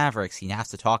Dallas Mavericks. He has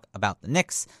to talk about the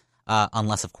Knicks,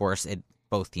 unless, of course,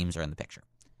 both teams are in the picture.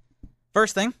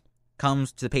 First thing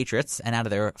comes to the Patriots, and out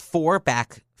of their 4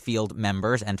 backfield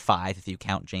members, and 5 if you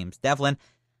count James Devlin,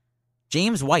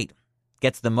 James White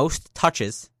gets the most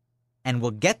touches and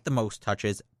will get the most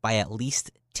touches by at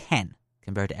least 10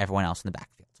 compared to everyone else in the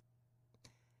backfield.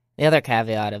 The other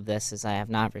caveat of this is I have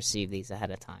not received these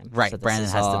ahead of time. Right, so this Brandon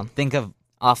is has all to think of...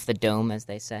 off the dome, as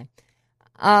they say.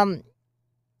 All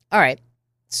right,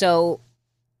 so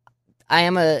I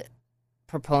am a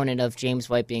proponent of James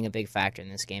White being a big factor in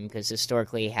this game because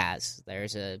historically he has.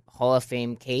 There's a Hall of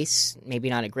Fame case, maybe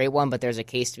not a great one, but there's a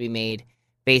case to be made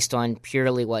based on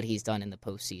purely what he's done in the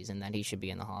postseason that he should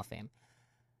be in the Hall of Fame.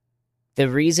 The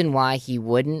reason why he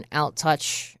wouldn't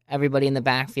outtouch everybody in the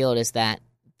backfield is that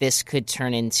this could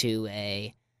turn into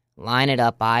a line it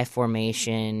up I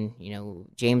formation,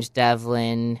 James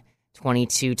Devlin,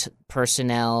 22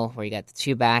 personnel, where you got the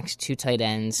 2 backs, 2 tight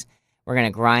ends. We're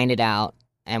going to grind it out,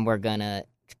 and we're going to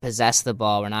possess the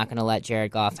ball. We're not going to let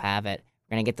Jared Goff have it.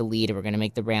 We're going to get the lead, and we're going to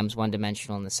make the Rams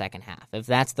one-dimensional in the second half. If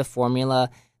that's the formula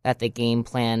that the game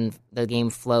plan, the game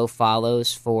flow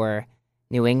follows for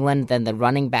New England, then the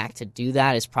running back to do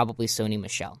that is probably Sony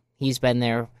Michel. He's been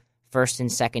their first and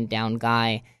second down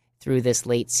guy through this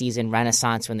late season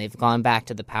renaissance when they've gone back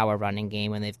to the power running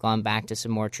game, when they've gone back to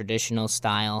some more traditional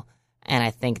style. And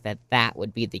I think that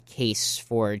would be the case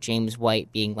for James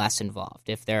White being less involved.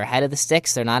 If they're ahead of the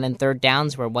sticks, they're not in third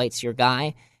downs where White's your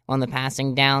guy on the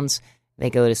passing downs, they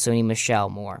go to Sony Michel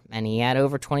more. And he had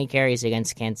over 20 carries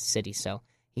against Kansas City, so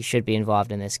he should be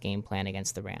involved in this game plan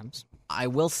against the Rams. I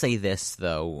will say this,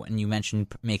 though, and you mentioned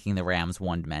making the Rams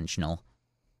one-dimensional.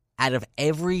 Out of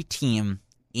every team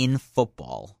in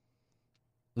football,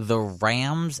 the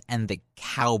Rams and the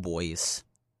Cowboys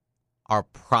are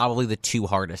probably the 2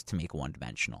 hardest to make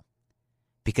one-dimensional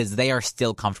because they are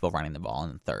still comfortable running the ball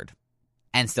in the third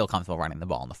and still comfortable running the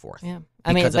ball in the fourth. Yeah,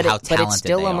 but it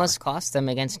still almost cost them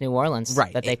against New Orleans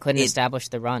that they couldn't establish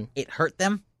the run. It hurt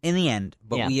them in the end,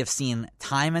 but we have seen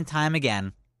time and time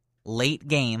again, late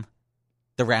game,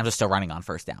 the Rams are still running on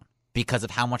first down because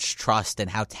of how much trust and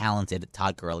how talented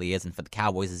Todd Gurley is, and for the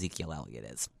Cowboys, Ezekiel Elliott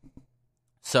is.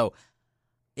 So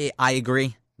I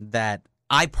agree that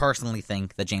I personally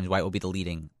think that James White will be the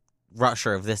leading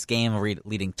rusher of this game, or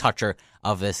leading toucher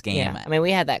of this game. Yeah, I mean,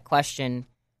 we had that question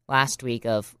last week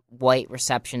of White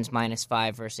receptions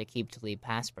 -5 versus Aqib Talib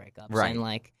pass breakups. Right.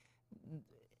 And,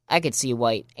 I could see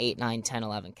White 8, 9, 10,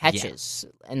 11 catches,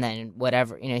 and then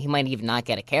whatever, he might even not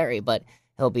get a carry, but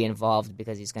he'll be involved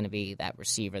because he's going to be that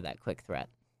receiver, that quick threat.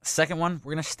 Second one,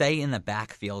 we're going to stay in the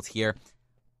backfield here.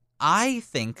 I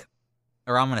think,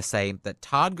 or I'm going to say, that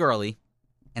Todd Gurley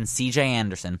and C.J.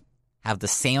 Anderson have the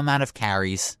same amount of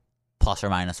carries, plus or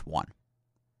minus 1.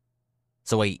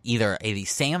 So either the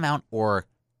same amount or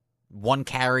 1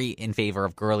 carry in favor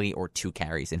of Gurley or 2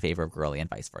 carries in favor of Gurley and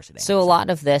vice versa. So a lot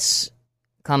of this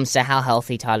comes to how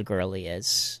healthy Todd Gurley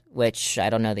is, which I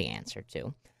don't know the answer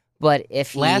to. But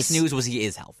if last news was he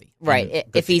is healthy. Right.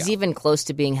 If he's even close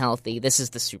to being healthy, this is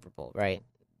the Super Bowl, right?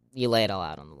 You lay it all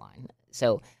out on the line.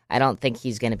 So I don't think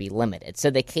he's going to be limited.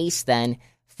 So the case then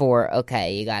for,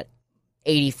 okay, you got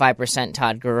 85%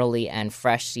 Todd Gurley and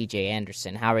fresh C.J.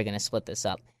 Anderson. How are we going to split this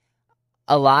up?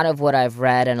 A lot of what I've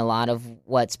read and a lot of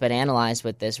what's been analyzed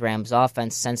with this Rams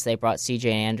offense since they brought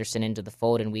C.J. Anderson into the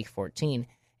fold in Week 14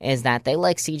 is that they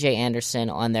like C.J. Anderson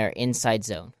on their inside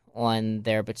zone, on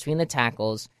their between the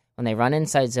tackles. When they run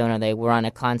inside zone, or they run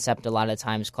a concept a lot of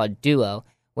times called duo,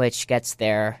 which gets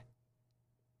their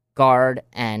guard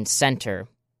and center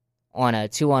on a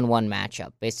 2-on-1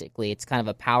 matchup. Basically, it's kind of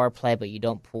a power play, but you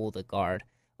don't pull the guard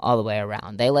all the way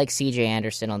around. They like C.J.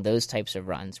 Anderson on those types of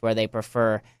runs, where they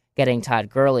prefer getting Todd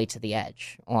Gurley to the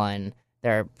edge on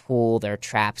their their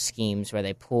trap schemes, where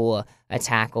they pull a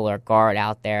tackle or guard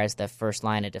out there as the first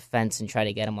line of defense and try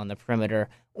to get him on the perimeter,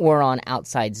 or on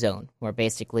outside zone, where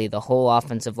basically the whole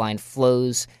offensive line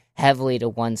flows heavily to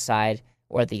one side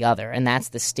or the other. And that's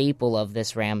the staple of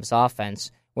this Rams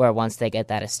offense, where once they get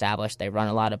that established, they run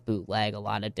a lot of bootleg, a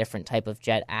lot of different type of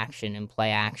jet action and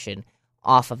play action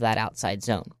off of that outside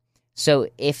zone. So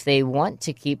if they want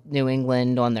to keep New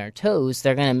England on their toes,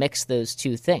 they're going to mix those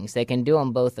two things. They can do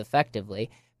them both effectively,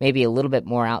 maybe a little bit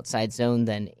more outside zone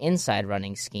than inside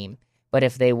running scheme, But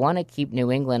if they want to keep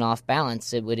New England off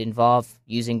balance, it would involve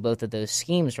using both of those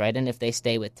schemes, right? And if they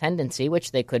stay with tendency,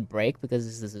 which they could break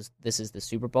because this is the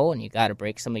Super Bowl and you got to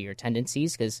break some of your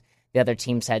tendencies because the other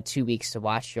teams had 2 weeks to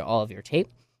watch all of your tape.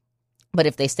 But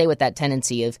if they stay with that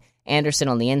tendency of Anderson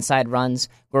on the inside runs,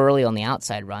 Gurley on the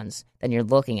outside runs, then you're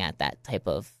looking at that type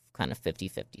of kind of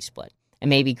 50-50 split. And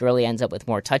maybe Gurley ends up with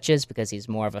more touches because he's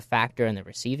more of a factor in the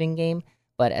receiving game.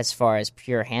 But as far as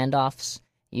pure handoffs,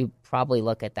 you probably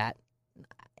look at that.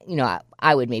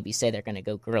 I would maybe say they're going to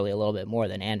go Gurley a little bit more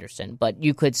than Anderson, but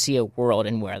you could see a world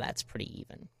in where that's pretty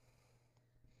even.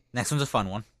 Next one's a fun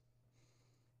one.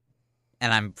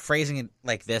 And I'm phrasing it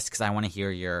like this because I want to hear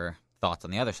your thoughts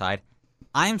on the other side.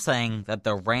 I'm saying that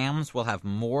the Rams will have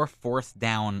more fourth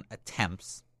down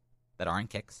attempts that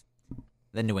aren't kicks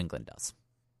than New England does.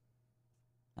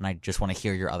 And I just want to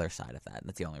hear your other side of that.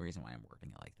 That's the only reason why I'm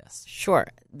wording it like this. Sure.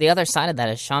 The other side of that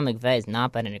is Sean McVay has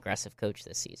not been an aggressive coach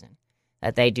this season.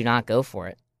 That they do not go for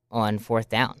it on fourth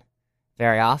down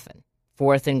very often.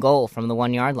 4th and goal from the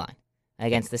 1-yard line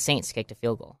against the Saints, kicked a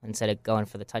field goal instead of going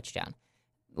for the touchdown.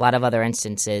 A lot of other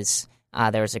instances.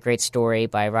 There was a great story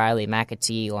by Riley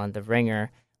McAtee on The Ringer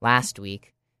last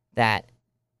week that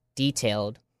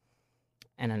detailed,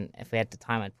 and if we had the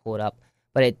time, I'd pull it up,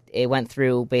 but it went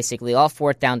through basically all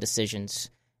fourth down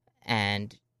decisions,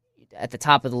 and at the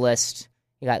top of the list,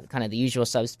 you got kind of the usual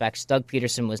suspects. Doug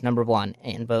Peterson was number 1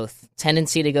 in both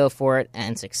tendency to go for it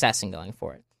and success in going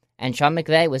for it. And Sean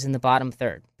McVay was in the bottom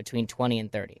third, between 20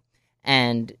 and 30.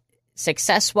 And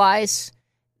success-wise,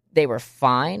 they were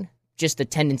fine. Just the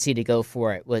tendency to go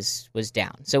for it was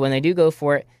down. So when they do go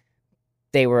for it,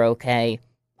 they were okay.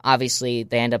 Obviously,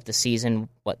 they end up the season,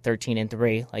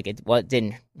 13-3. Like, it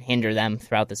didn't hinder them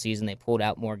throughout the season. They pulled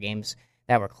out more games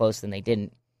that were close than they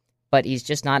didn't. But he's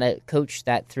just not a coach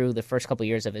that through the first couple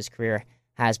years of his career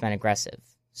has been aggressive.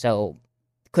 So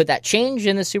could that change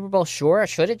in the Super Bowl? Sure.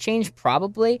 Should it change?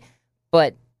 Probably.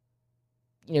 But,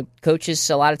 coaches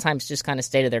a lot of times just kind of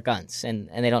stay to their guns, and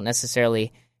they don't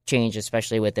necessarily change,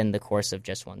 especially within the course of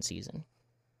just one season.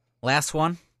 Last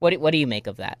one. What do you make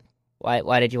of that?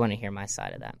 Why did you want to hear my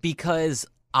side of that? Because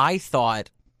I thought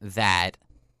that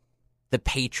the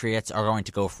Patriots are going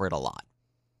to go for it a lot.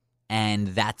 And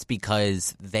that's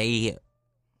because they,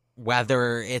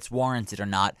 whether it's warranted or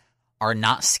not, are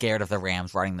not scared of the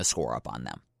Rams running the score up on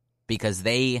them. Because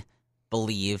they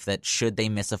believe that should they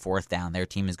miss a fourth down, their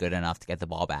team is good enough to get the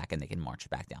ball back and they can march it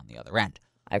back down the other end.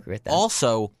 I agree with that.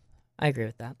 Also, I agree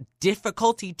with that.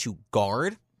 Difficulty to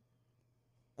guard.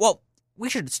 Well, we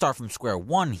should start from square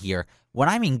one here. When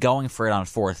I mean going for it on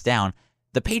fourth down,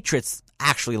 the Patriots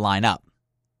actually line up.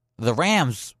 The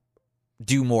Rams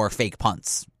do more fake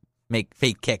punts, make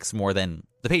fake kicks more than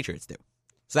the Patriots do.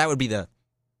 So that would be the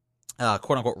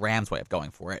quote-unquote Rams way of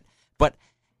going for it. But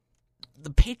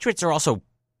the Patriots are also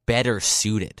better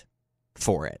suited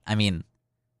for it. I mean,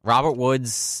 Robert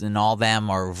Woods and all them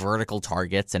are vertical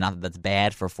targets, and not that that's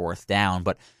bad for fourth down,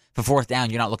 but for fourth down,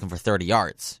 you're not looking for 30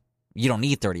 yards. You don't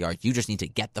need 30 yards. You just need to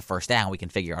get the first down. We can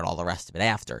figure out all the rest of it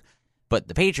after. But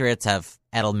the Patriots have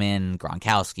Edelman,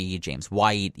 Gronkowski, James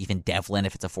White, even Devlin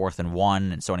if it's a 4th and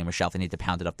 1, and Sony Michel if they need to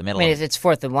pound it up the middle. I mean, if it's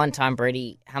 4th and 1, Tom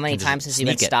Brady, how many times has he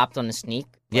been stopped on the sneak?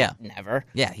 Yeah. Never.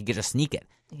 Yeah, he could just sneak it.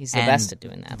 He's the best at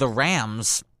doing that. The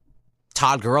Rams,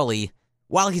 Todd Gurley,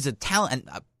 while he's a talent,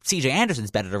 C.J.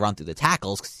 Anderson's better to run through the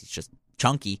tackles because he's just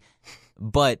chunky.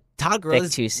 But Todd Gurley's...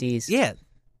 Big 2 C's. Yeah.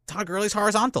 Todd Gurley's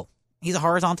horizontal. He's a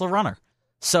horizontal runner.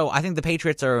 So I think the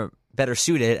Patriots are better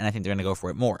suited, and I think they're going to go for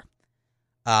it more.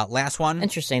 Last one.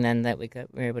 Interesting, then, that we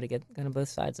were able to get kind of both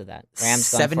sides of that.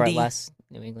 Rams going for it less,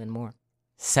 New England more.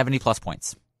 70-plus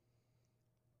points.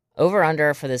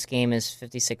 Over-under for this game is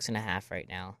 56.5 right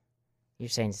now. You're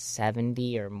saying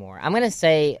 70 or more. I'm going to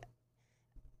say...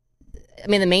 I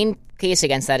mean, the main case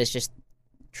against that is just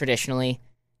traditionally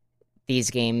these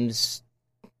games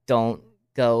don't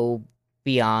go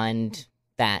beyond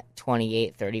that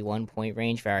 28, 31 point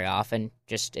range very often.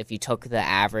 Just if you took the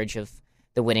average of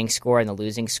the winning score and the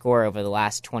losing score over the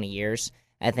last 20 years,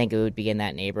 I think it would be in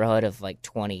that neighborhood of like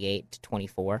 28 to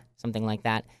 24, something like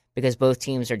that, because both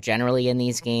teams are generally in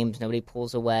these games. Nobody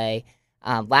pulls away.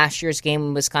 Last year's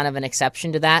game was kind of an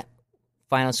exception to that.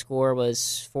 Final score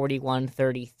was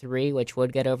 41-33, which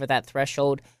would get over that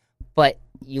threshold. But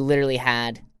you literally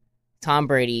had Tom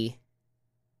Brady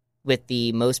with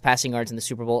the most passing yards in the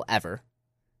Super Bowl ever.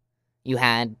 You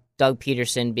had Doug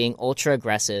Peterson being ultra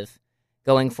aggressive,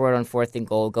 going for it on 4th and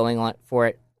goal, going on for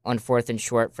it on 4th and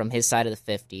short from his side of the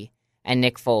 50, and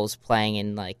Nick Foles playing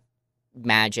in like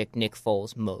magic Nick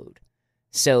Foles mode.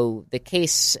 So the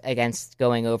case against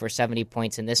going over 70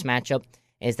 points in this matchup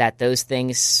is that those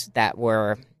things that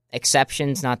were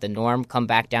exceptions, not the norm, come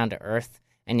back down to earth,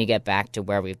 and you get back to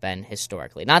where we've been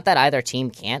historically. Not that either team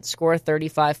can't score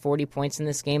 35, 40 points in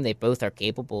this game. They both are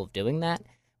capable of doing that.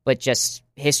 But just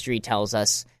history tells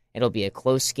us it'll be a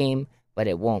close game, but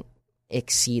it won't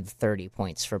exceed 30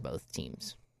 points for both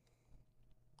teams.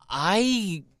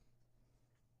 I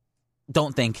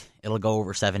don't think it'll go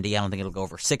over 70. I don't think it'll go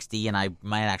over 60, and I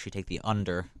might actually take the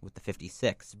under with the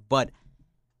 56. But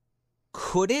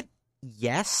could it?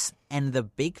 Yes, and the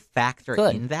big factor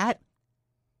in that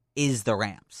is the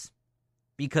Rams.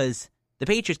 Because the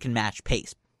Patriots can match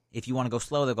pace. If you want to go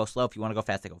slow, they'll go slow. If you want to go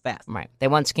fast, they go fast. Right. They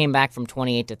once came back from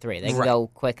 28-3. They can go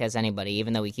quick as anybody,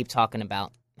 even though we keep talking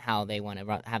about how they want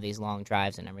to have these long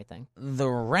drives and everything. The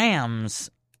Rams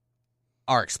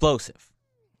are explosive.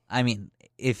 I mean,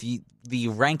 the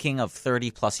ranking of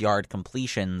 30-plus yard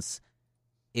completions,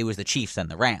 it was the Chiefs and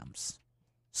the Rams.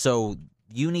 So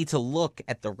you need to look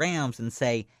at the Rams and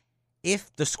say,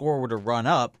 if the score were to run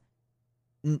up,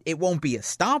 it won't be a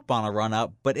stomp on a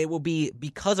run-up, but it will be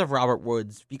because of Robert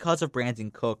Woods, because of Brandon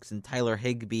Cooks and Tyler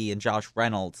Higbee and Josh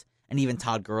Reynolds, and even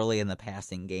Todd Gurley in the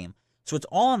passing game. So it's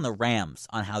all on the Rams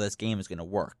on how this game is going to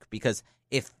work, because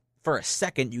if for a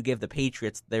second you give the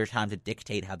Patriots their time to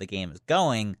dictate how the game is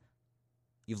going,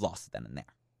 you've lost it then and there.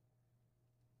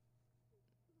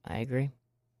 I agree.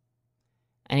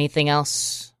 Anything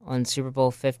else on Super Bowl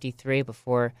 53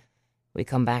 before we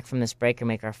come back from this break and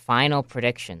make our final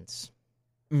predictions?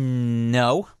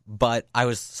 No, but I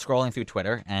was scrolling through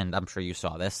Twitter, and I'm sure you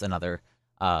saw this. Another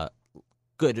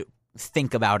good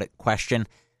think about it question.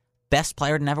 Best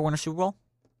player to never win a Super Bowl?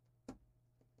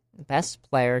 Best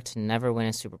player to never win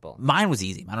a Super Bowl. Mine was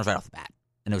easy. Mine was right off the bat,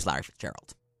 and it was Larry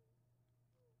Fitzgerald.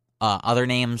 Other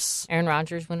names? Aaron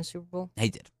Rodgers win a Super Bowl? He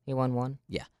did. He won one?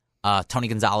 Yeah. Tony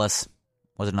Gonzalez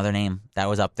was another name that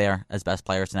was up there as best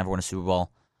players to never win a Super Bowl.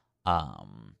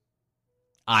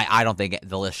 I don't think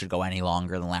the list should go any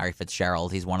longer than Larry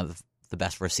Fitzgerald. He's one of the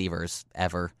best receivers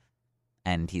ever,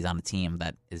 and he's on a team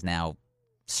that is now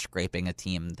scraping a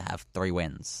team to have 3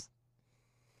 wins.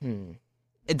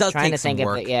 It does trying take to some think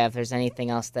work. If there's anything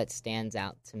else that stands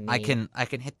out to me. I can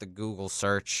hit the Google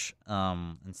search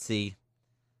and see.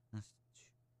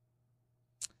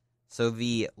 So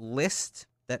the list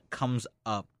that comes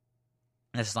up,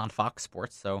 and this is on Fox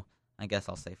Sports, so I guess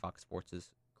I'll say Fox Sports is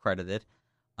credited.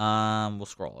 We'll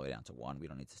scroll all the way down to 1. We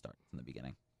don't need to start from the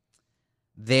beginning.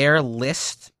 Their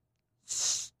list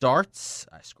starts...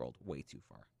 I scrolled way too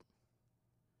far.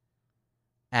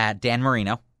 At Dan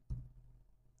Marino.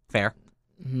 Fair.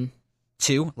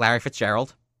 2, Larry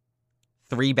Fitzgerald.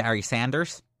 3, Barry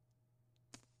Sanders.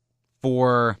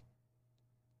 4,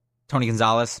 Tony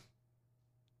Gonzalez.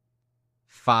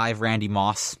 5, Randy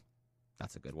Moss.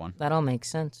 That's a good one. That all makes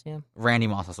sense, yeah. Randy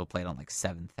Moss also played on like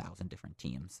 7,000 different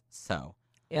teams, so...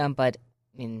 Yeah, but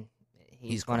I mean,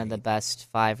 he's one of the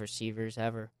best 5 receivers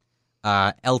ever.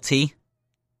 LT,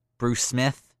 Bruce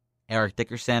Smith, Eric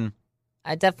Dickerson.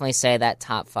 I'd definitely say that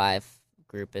top 5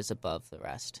 group is above the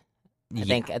rest. I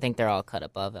think they're all cut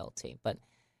above LT, but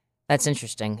that's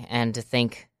interesting. And to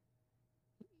think,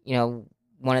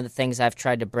 one of the things I've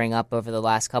tried to bring up over the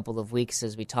last couple of weeks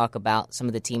as we talk about some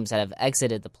of the teams that have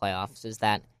exited the playoffs is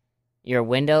that your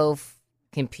window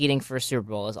competing for a Super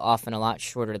Bowl is often a lot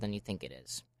shorter than you think it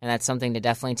is. And that's something to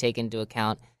definitely take into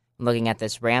account looking at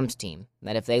this Rams team,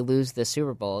 that if they lose the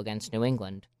Super Bowl against New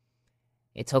England,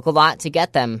 it took a lot to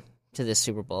get them to this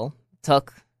Super Bowl. It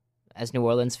took, as New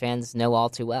Orleans fans know all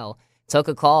too well, took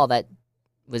a call that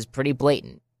was pretty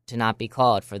blatant to not be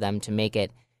called for them to make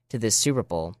it to this Super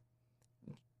Bowl.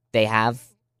 They have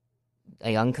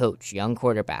a young coach, young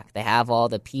quarterback. They have all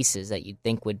the pieces that you'd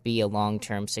think would be a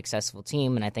long-term successful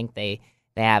team, and I think they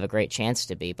have a great chance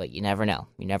to be, but you never know.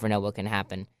 You never know what can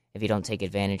happen if you don't take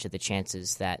advantage of the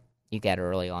chances that you get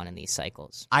early on in these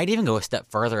cycles. I'd even go a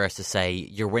step further as to say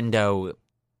your window,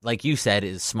 like you said,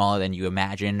 is smaller than you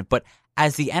imagine, but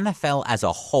as the NFL as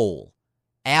a whole,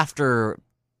 after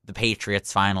the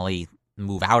Patriots finally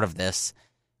move out of this,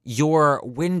 your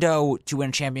window to win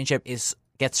a championship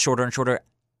gets shorter and shorter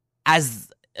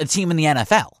as a team in the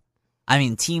NFL. I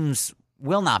mean, teams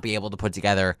will not be able to put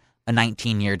together a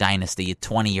 19-year dynasty, a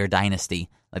 20-year dynasty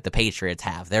like the Patriots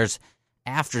have.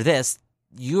 After this,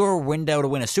 your window to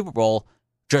win a Super Bowl,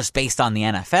 just based on the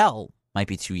NFL, might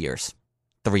be 2 years,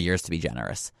 3 years to be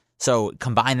generous. So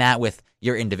combine that with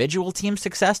your individual team's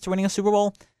success to winning a Super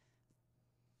Bowl,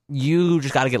 you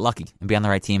just got to get lucky and be on the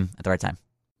right team at the right time.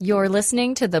 You're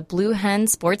listening to the Blue Hen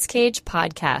Sports Cage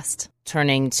podcast.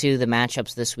 Turning to the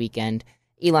matchups this weekend,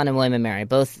 Elon and William & Mary,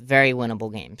 both very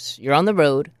winnable games. You're on the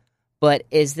road, but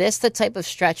is this the type of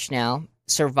stretch now,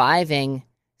 surviving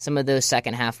some of those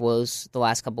second half woes the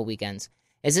last couple weekends?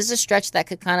 Is this a stretch that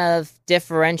could kind of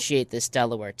differentiate this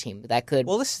Delaware team? That could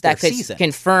this is that their could season.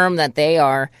 confirm that they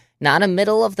are not a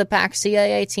middle of the pack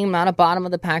CAA team, not a bottom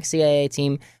of the pack CAA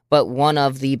team, but one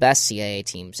of the best CAA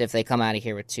teams if they come out of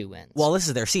here with 2 wins. Well, this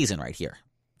is their season right here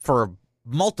for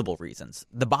multiple reasons.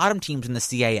 The bottom teams in the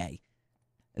CAA,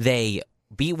 they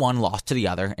beat one, lost to the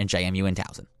other in JMU and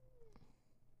Towson.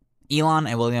 Elon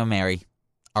and William & Mary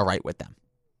are right with them.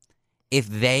 If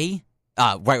they,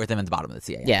 right with them at the bottom of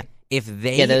the CAA. Yeah. If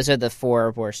they those are the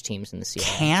 4 worst teams in the CAA.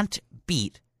 can't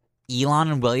beat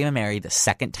Elon and William & Mary the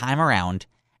second time around,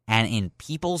 and in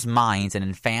people's minds and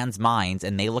in fans' minds,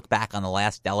 and they look back on the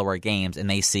last Delaware games and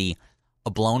they see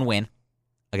a blown win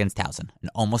against Towson, an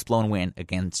almost blown win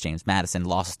against James Madison,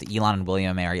 losses to Elon and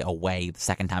William & Mary away the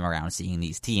second time around seeing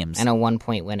these teams. And a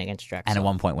 1-point win against Drexel. And a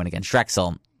 1-point win against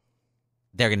Drexel.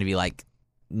 They're going to be like,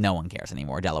 no one cares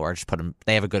anymore. Delaware, just put them,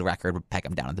 they have a good record, but peg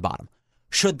them down at the bottom.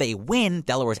 Should they win,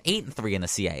 Delaware's 8-3 in the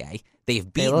CAA.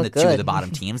 They've beaten the two of the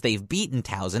bottom teams. They've beaten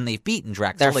Towson. They've beaten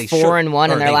Drexel. They're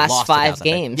 4-1 in their last 5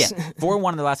 games. Yeah,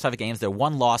 4-1 in their last 5 games. Their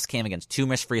one loss came against 2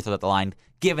 missed free throws at the line,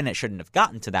 given it shouldn't have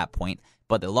gotten to that point,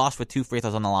 but they lost with 2 free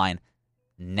throws on the line.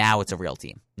 Now it's a real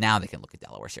team. Now they can look at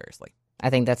Delaware seriously. I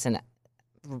think that's an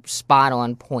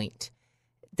spot-on point.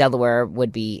 Delaware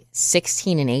would be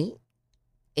 16-8,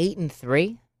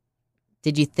 8-3.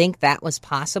 Did you think that was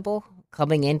possible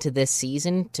coming into this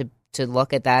season to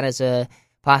look at that as a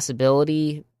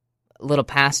possibility a little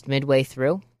past midway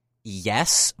through?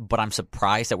 Yes, but I'm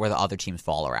surprised at where the other teams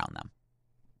fall around them.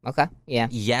 Okay, yeah.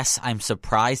 Yes, I'm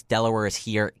surprised Delaware is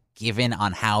here given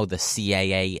on how the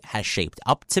CAA has shaped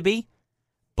up to be,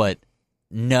 but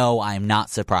no, I'm not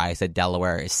surprised that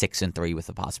Delaware is 6-3 with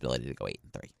the possibility to go 8-3.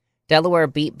 Delaware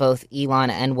beat both Elon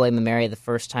and William & Mary the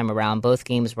first time around. Both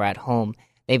games were at home.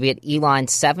 They beat Elon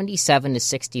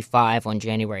 77-65 on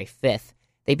January 5th.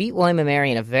 They beat William &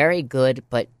 Mary in a very good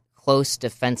but close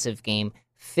defensive game,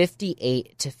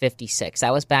 58-56.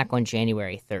 That was back on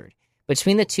January 3rd.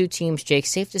 Between the two teams, Jake,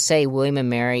 safe to say William &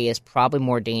 Mary is probably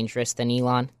more dangerous than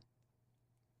Elon?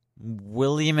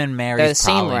 William & Mary is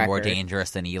probably more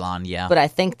dangerous than Elon, yeah. But I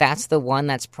think that's the one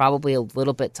that's probably a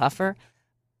little bit tougher.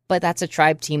 But that's a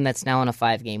Tribe team that's now on a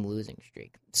 5-game losing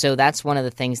streak. So that's one of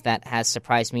the things that has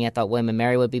surprised me. I thought William &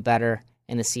 Mary would be better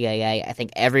in the CAA. I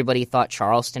think everybody thought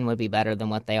Charleston would be better than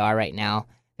what they are right now.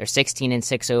 They're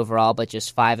 16-6 overall, but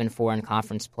just 5-4 in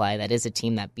conference play. That is a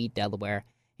team that beat Delaware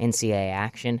in CAA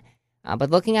action. But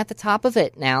looking at the top of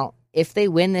it now, if they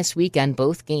win this weekend,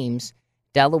 both games,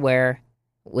 Delaware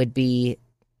would be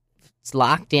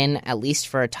locked in at least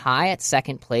for a tie at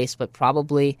second place, but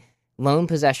probably lone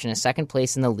possession of second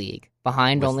place in the league,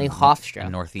 behind only Hofstra.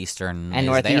 And Northeastern. And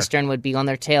Northeastern would be on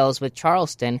their tails with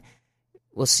Charleston.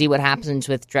 We'll see what happens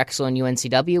with Drexel and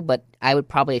UNCW, but I would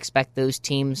probably expect those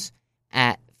teams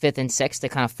at 5th and 6th to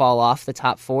kind of fall off the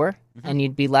top 4, and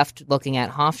you'd be left looking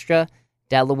at Hofstra,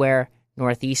 Delaware,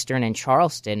 Northeastern, and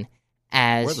Charleston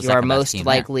as your most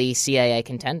likely CAA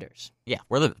contenders. Yeah,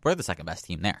 we're the second best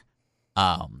team there.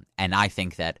 And I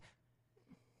think that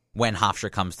when Hofstra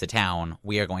comes to town,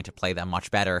 we are going to play them much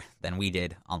better than we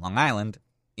did on Long Island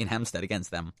in Hempstead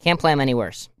against them. Can't play them any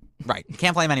worse. Right. You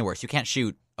can't play them any worse. You can't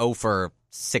shoot 0 for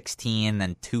 16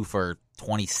 and 2 for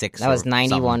 26. That was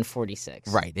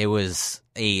 91-46. Right. It was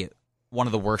one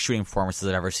of the worst shooting performances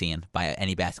I've ever seen by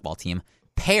any basketball team,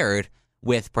 paired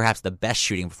with perhaps the best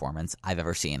shooting performance I've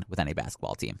ever seen with any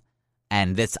basketball team.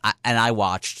 And I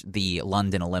watched the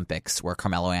London Olympics where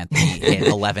Carmelo Anthony hit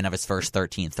 11 of his first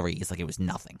 13 threes. Like, it was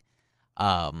nothing.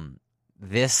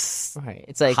 This right.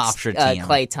 It's like Hofstra team,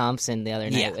 Klay Thompson the other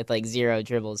night with like 0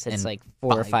 dribbles, hits like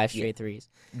 4 or 5 straight threes.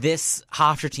 This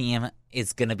Hofstra team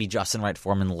is going to be Justin Wright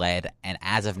Foreman led, and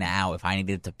as of now, if I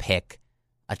needed to pick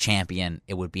a champion,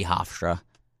 it would be Hofstra.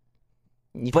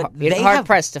 But you're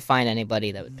hard-pressed to find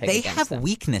anybody that would pick against them. They have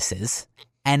weaknesses,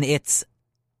 and it's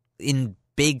in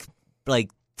big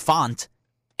font,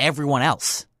 everyone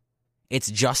else.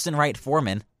 It's Justin Wright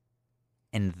Foreman,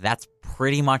 and that's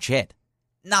pretty much it.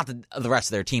 Not that the rest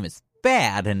of their team is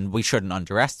bad, and we shouldn't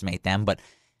underestimate them, but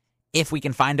if we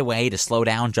can find a way to slow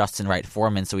down Justin Wright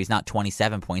Foreman so he's not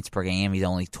 27 points per game, he's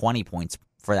only 20 points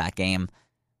for that game,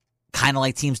 kind of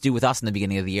like teams do with us in the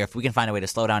beginning of the year. If we can find a way to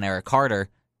slow down Eric Carter,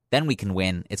 then we can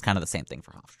win. It's kind of the same thing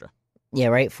for Hofstra. Yeah,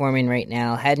 Wright Foreman right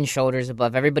now, head and shoulders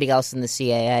above everybody else in the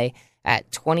CAA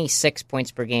at 26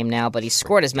 points per game now, but he's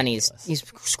scored as many as he's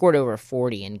scored over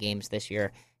 40 in games this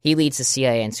year. He leads the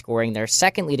CAA in scoring. Their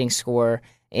second leading scorer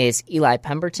is Eli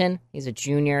Pemberton. He's a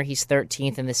junior. He's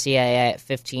 13th in the CAA at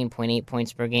 15.8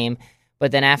 points per game.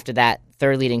 But then after that,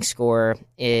 third leading scorer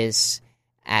is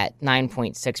at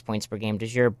 9.6 points per game.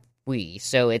 Desir Bui.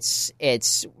 So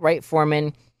it's Wright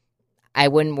Foreman. I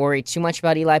wouldn't worry too much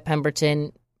about Eli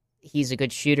Pemberton. He's a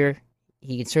good shooter.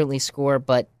 He can certainly score,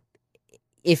 but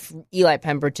if Eli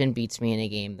Pemberton beats me in a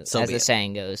game, as the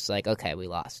saying goes, like, okay, we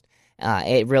lost.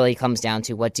 It really comes down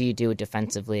to what do you do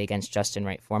defensively against Justin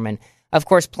Wright Foreman. Of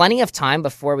course, plenty of time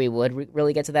before we would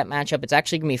really get to that matchup. It's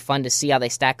actually going to be fun to see how they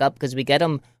stack up because we get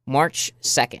them March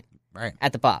 2nd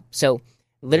at the Bob. So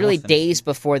literally days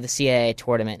before the CAA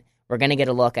tournament, we're going to get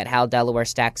a look at how Delaware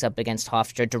stacks up against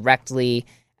Hofstra directly.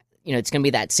 You know, it's going to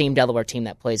be that same Delaware team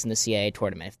that plays in the CAA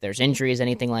tournament. If there's injuries,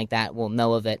 anything like that, we'll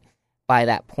know of it by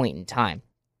that point in time.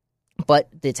 But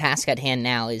the task at hand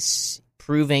now is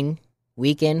proving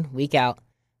week in, week out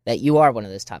that you are one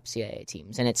of those top CAA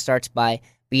teams. And it starts by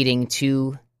beating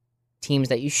two teams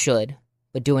that you should,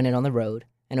 but doing it on the road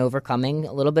and overcoming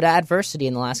a little bit of adversity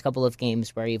in the last couple of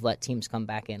games where you've let teams come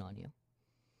back in on you.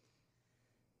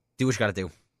 Do what you got to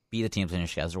do. Beat the teams in your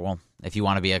schedule. If you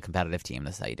want to be a competitive team,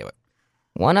 that's how you do it.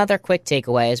 One other quick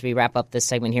takeaway as we wrap up this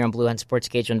segment here on Blue Hen Sports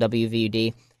Cage on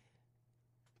WVUD.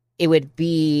 It would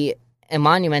be a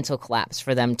monumental collapse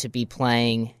for them to be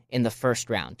playing in the first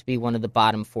round, to be one of the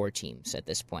bottom four teams at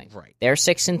this point. Right. They're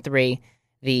 6-3.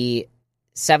 The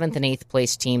 7th and 8th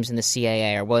place teams in the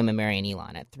CAA are William & Mary and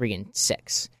Elon at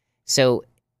 3-6. So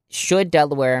should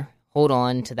Delaware hold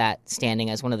on to that standing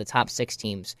as one of the top 6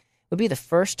 teams, it would be the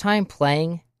first time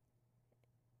playing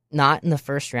not in the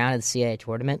first round of the CAA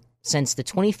tournament since the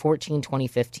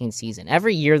 2014-2015 season.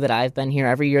 Every year that I've been here,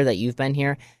 every year that you've been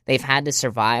here, they've had to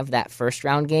survive that first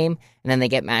round game, and then they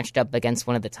get matched up against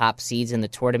one of the top seeds in the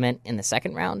tournament in the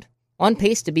second round. On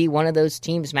pace to be one of those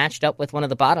teams matched up with one of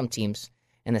the bottom teams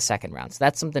in the second round. So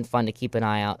that's something fun to keep an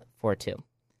eye out for, too.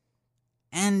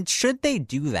 And should they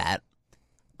do that,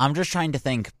 I'm just trying to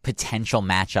think potential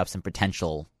matchups and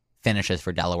potential finishes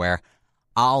for Delaware.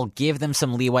 I'll give them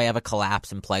some leeway of a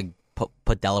collapse and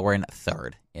put Delaware in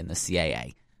 3rd in the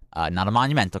CAA. Not a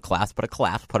monumental collapse, but a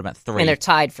collapse. Put them at 3. And they're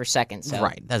tied for 2nd. So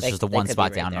right. That's just the one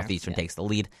spot down. Northeastern takes the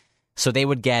lead. So they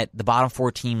would get the bottom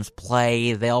 4 teams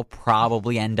play. They'll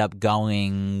probably end up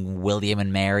going William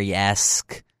and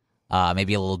Mary-esque,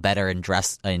 maybe a little better in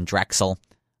Drexel,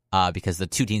 because the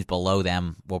 2 teams below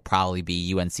them will probably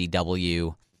be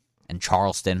UNCW and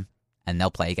Charleston, and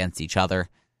they'll play against each other.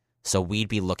 So we'd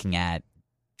be looking at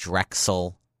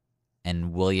Drexel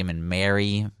and William and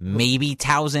Mary, maybe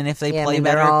Towson if they play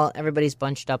better. Everybody's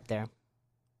bunched up there.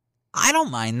 I don't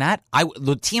mind that.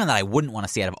 The team that I wouldn't want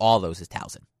to see out of all those is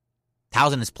Towson.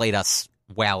 Towson has played us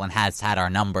well and has had our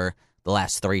number the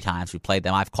last 3 times we played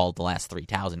them. I've called the last 3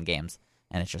 Towson games,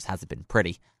 and it just hasn't been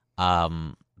pretty.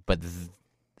 But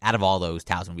out of all those,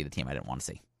 Towson would be the team I didn't want to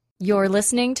see. You're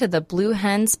listening to the Blue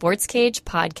Hen Sports Cage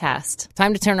podcast.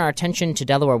 Time to turn our attention to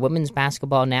Delaware women's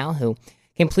basketball now, who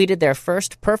completed their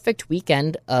first perfect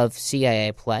weekend of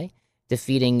CAA play,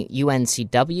 defeating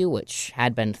UNCW, which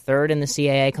had been 3rd in the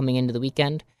CAA coming into the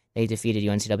weekend. They defeated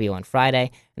UNCW on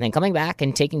Friday, and then coming back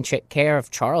and taking care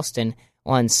of Charleston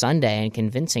on Sunday in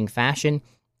convincing fashion.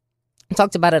 I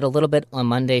talked about it a little bit on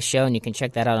Monday's show, and you can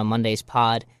check that out on Monday's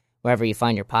pod, wherever you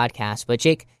find your podcast. But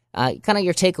Jake, kind of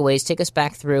your takeaways, take us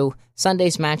back through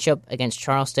Sunday's matchup against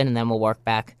Charleston, and then we'll work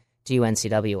back to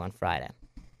UNCW on Friday.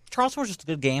 Charleston was just a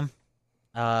good game.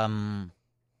 The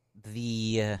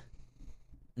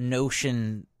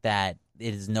notion that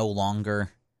it is no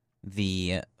longer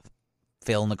the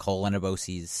Phil Nicole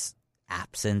Anabosi's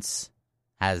absence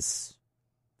has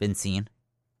been seen.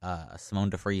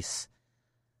 Simone DeFries,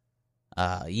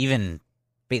 even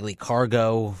Bailey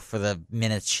Cargo for the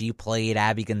minutes she played,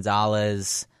 Abby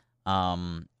Gonzalez,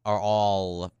 are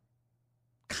all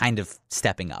kind of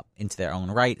stepping up into their own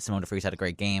right. Simone DeFries had a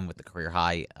great game with the career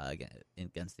high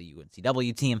against the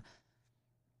UNCW team.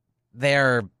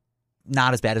 They're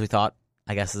not as bad as we thought,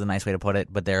 I guess is a nice way to put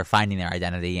it, but they're finding their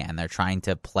identity and they're trying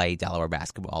to play Delaware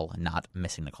basketball and not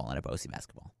missing Nicole Anabosi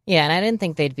basketball. Yeah, and I didn't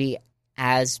think they'd be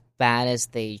as bad as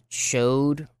they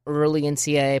showed early in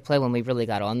CAA play when we really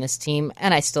got on this team,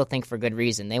 and I still think for good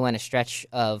reason. They went a stretch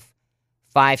of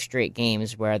 5 straight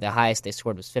games where the highest they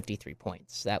scored was 53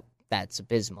 points. That's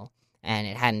abysmal, and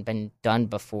it hadn't been done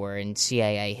before in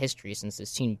CAA history since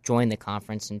this team joined the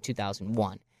conference in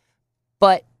 2001.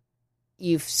 But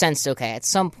you've sensed, okay, at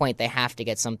some point they have to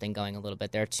get something going a little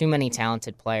bit. There are too many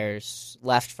talented players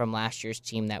left from last year's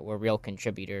team that were real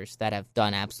contributors that have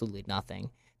done absolutely nothing,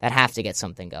 that have to get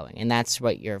something going. And that's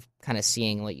what you're kind of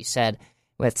seeing, what you said,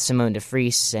 with Simone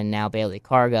DeFries and now Bailey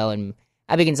Cargo. And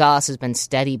Abby Gonzalez has been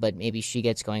steady, but maybe she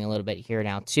gets going a little bit here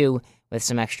now too with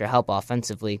some extra help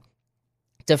offensively.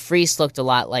 DeFries looked a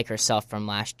lot like herself from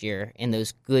last year in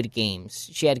those good games.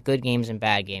 She had good games and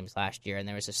bad games last year, and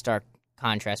there was a stark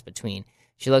contrast between.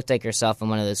 She looked like herself in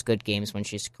one of those good games when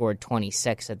she scored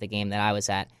 26 at the game that I was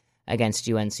at against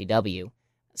UNCW.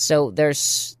 So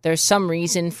there's some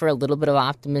reason for a little bit of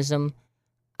optimism.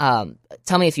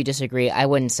 Tell me if you disagree. I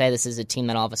wouldn't say this is a team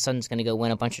that all of a sudden is going to go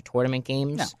win a bunch of tournament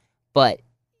games. No. But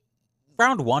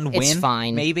round one it's win,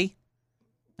 fine. Maybe.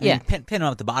 I Yeah. mean, pin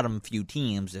them at the bottom few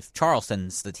teams. If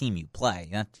Charleston's the team you play,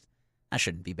 that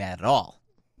shouldn't be bad at all.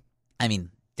 I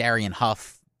mean, Darian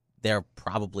Huff, they're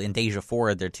probably, and Deja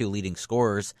Ford, their two leading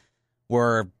scorers,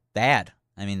 were bad.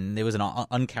 I mean, it was an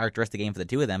uncharacteristic game for the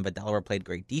two of them, but Delaware played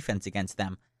great defense against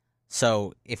them.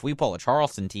 So if we pull a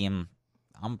Charleston team,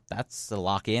 that's a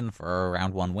lock-in for a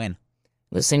round one win.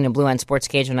 Listening to Blue Hen Sports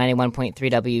Cage on 91.3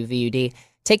 WVUD.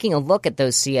 Taking a look at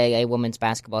those CAA women's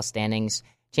basketball standings,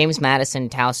 James Madison,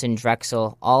 Towson,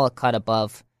 Drexel, all a cut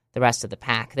above the rest of the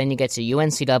pack. Then you get to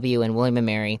UNCW and William &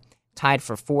 Mary, tied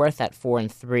for 4th at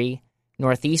 4-3.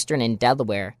 Northeastern and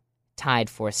Delaware, tied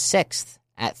for 6th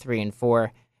at 3-4.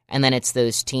 And then it's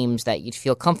those teams that you'd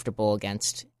feel comfortable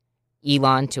against.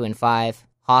 Elon, 2-5.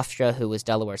 Hofstra, who was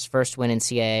Delaware's first win in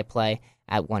CAA play,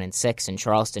 at 1-6. And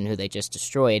Charleston, who they just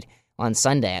destroyed on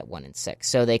Sunday at 1-6.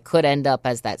 So they could end up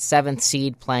as that 7th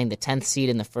seed playing the 10th seed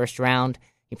in the first round.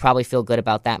 You probably feel good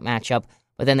about that matchup,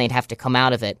 but then they'd have to come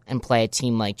out of it and play a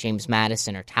team like James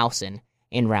Madison or Towson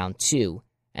in round 2,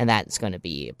 and that's going to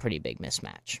be a pretty big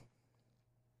mismatch.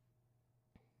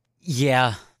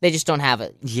 Yeah. They just don't have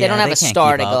a Yeah, they don't have they a can't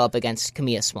star keep to go up. up against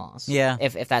Camilla Smalls. Yeah.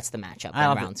 If that's the matchup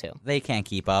in round 2. They can't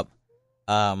keep up.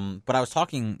 But I was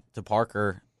talking to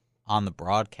Parker on the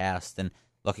broadcast and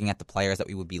looking at the players that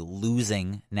we would be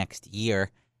losing next year.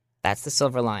 That's the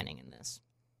silver lining in this.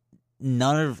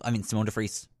 Simone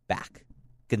DeFries, back.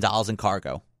 Gonzalez and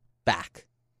Cargo, back.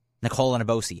 Nicole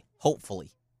Nabosi,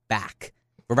 hopefully, back.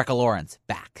 Rebecca Lawrence,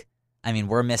 back. I mean,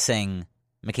 we're missing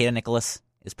Makeda Nicholas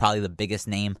is probably the biggest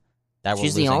name that we're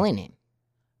She's losing. the only name.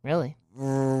 Really?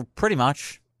 Pretty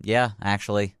much. Yeah,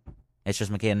 actually. It's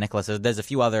just Makeda Nicholas. There's a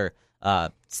few other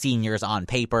seniors on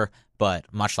paper, but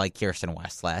much like Kirsten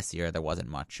West last year, there wasn't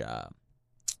much, I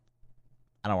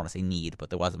don't want to say need, but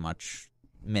there wasn't much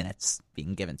minutes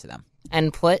being given to them.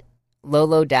 And put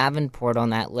Lolo Davenport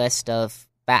on that list of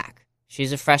back.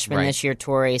 She's a freshman Right. this year,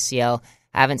 tore ACL.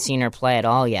 I haven't seen her play at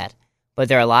all yet. But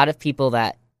there are a lot of people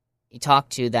that you talk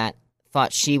to that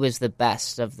thought she was the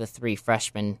best of the 3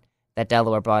 freshmen that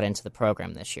Delaware brought into the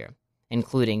program this year,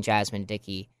 including Jasmine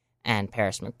Dickey and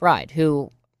Paris McBride, who,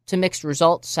 to mixed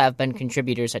results, have been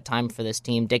contributors at times for this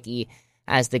team. Dickey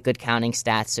has the good counting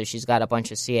stats, so she's got a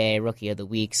bunch of CAA Rookie of the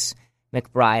Weeks.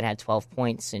 McBride had 12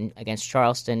 points against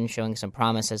Charleston, showing some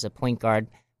promise as a point guard,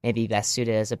 maybe best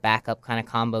suited as a backup kind of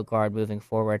combo guard moving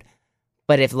forward.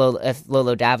 But if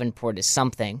Lolo Davenport is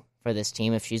something for this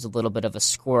team, if she's a little bit of a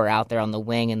scorer out there on the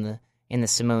wing in the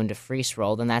Simone DeFries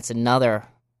role, then that's another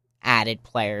added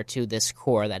player to this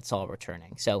core that's all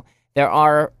returning. So there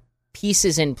are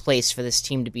pieces in place for this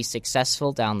team to be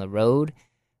successful down the road.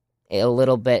 A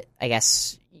little bit, I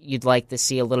guess, you'd like to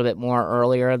see a little bit more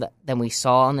earlier than we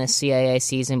saw in this CAA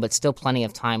season, but still plenty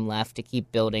of time left to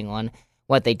keep building on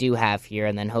what they do have here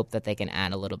and then hope that they can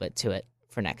add a little bit to it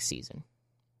for next season.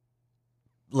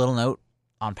 Little note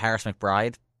on Paris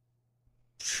McBride.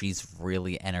 She's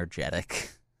really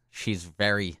energetic. She's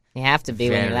very You have to be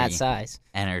when you're that very size.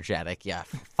 energetic. Yeah,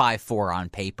 5'4" on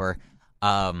paper.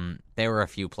 There were a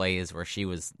few plays where she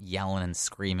was yelling and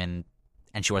screaming,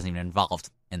 and she wasn't even involved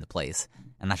in the plays.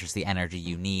 And that's just the energy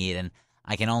you need. And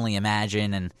I can only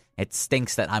imagine, and it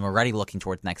stinks that I'm already looking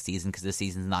towards next season because this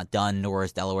season's not done, nor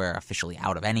is Delaware officially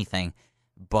out of anything.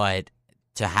 But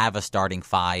to have a starting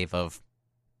 5 of,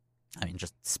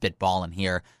 just spitballing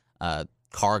here,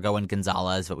 Cargo and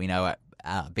Gonzalez, but we know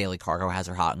Bailey Cargo has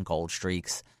her hot and cold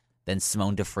streaks. Then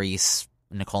Simone DeFries,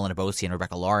 Nicole Nabosi, and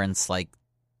Rebecca Lawrence,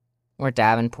 Or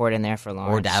Davenport in there for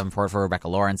Lawrence. or Davenport for Rebecca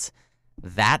Lawrence.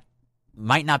 That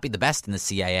might not be the best in the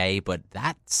CAA, but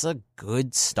that's a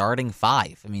good starting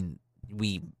 5. I mean,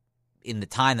 in the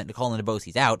time that Nicole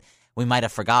Nabosi's out, we might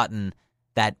have forgotten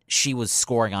that she was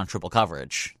scoring on triple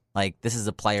coverage. This is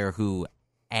a player who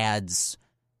adds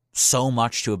so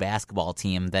much to a basketball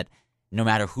team that no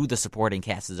matter who the supporting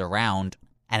cast is around,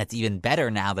 and it's even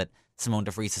better now that Simone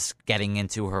DeFries is getting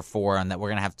into her 4 and that we're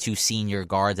going to have 2 senior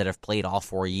guards that have played all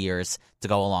 4 years to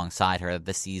go alongside her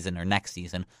this season or next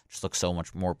season, just looks so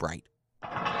much more bright.